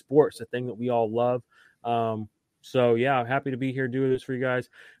football and sports, a thing that we all love. So yeah, I'm happy to be here doing this for you guys.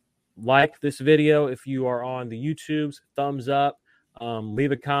 Like this video if you are on the YouTubes, thumbs up,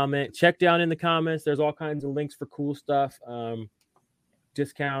 leave a comment, check down in the comments. There's all kinds of links for cool stuff,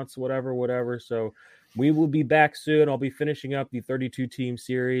 discounts, whatever. So we will be back soon. I'll be finishing up the 32 team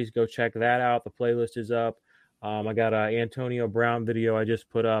series. Go check that out. The playlist is up. I got an Antonio Brown video I just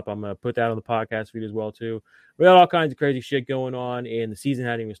put up. I'm going to put that on the podcast feed as well too. We got all kinds of crazy shit going on, and the season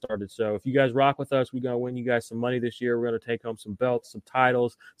hadn't even started. So if you guys rock with us, we're going to win you guys some money this year. We're going to take home some belts, some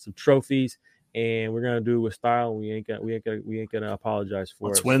titles, some trophies, and we're going to do it with style. We ain't going to apologize for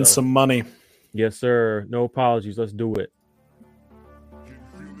it. Let's win some money. Yes, sir. No apologies. Let's do it.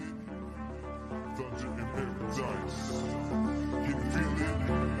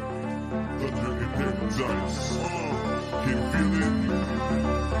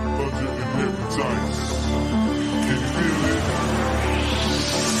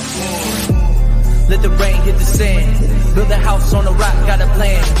 Let the rain hit the sand. Build a house on a rock, got a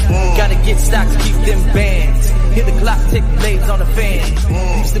plan. Gotta get stocks, keep them bands. Hit the clock, tick blades on a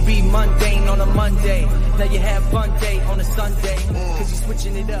fan. Used to be mundane on a Monday. Now you have fun day on a Sunday. Cause you're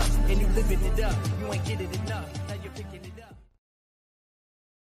switching it up and you living it up. You ain't getting it.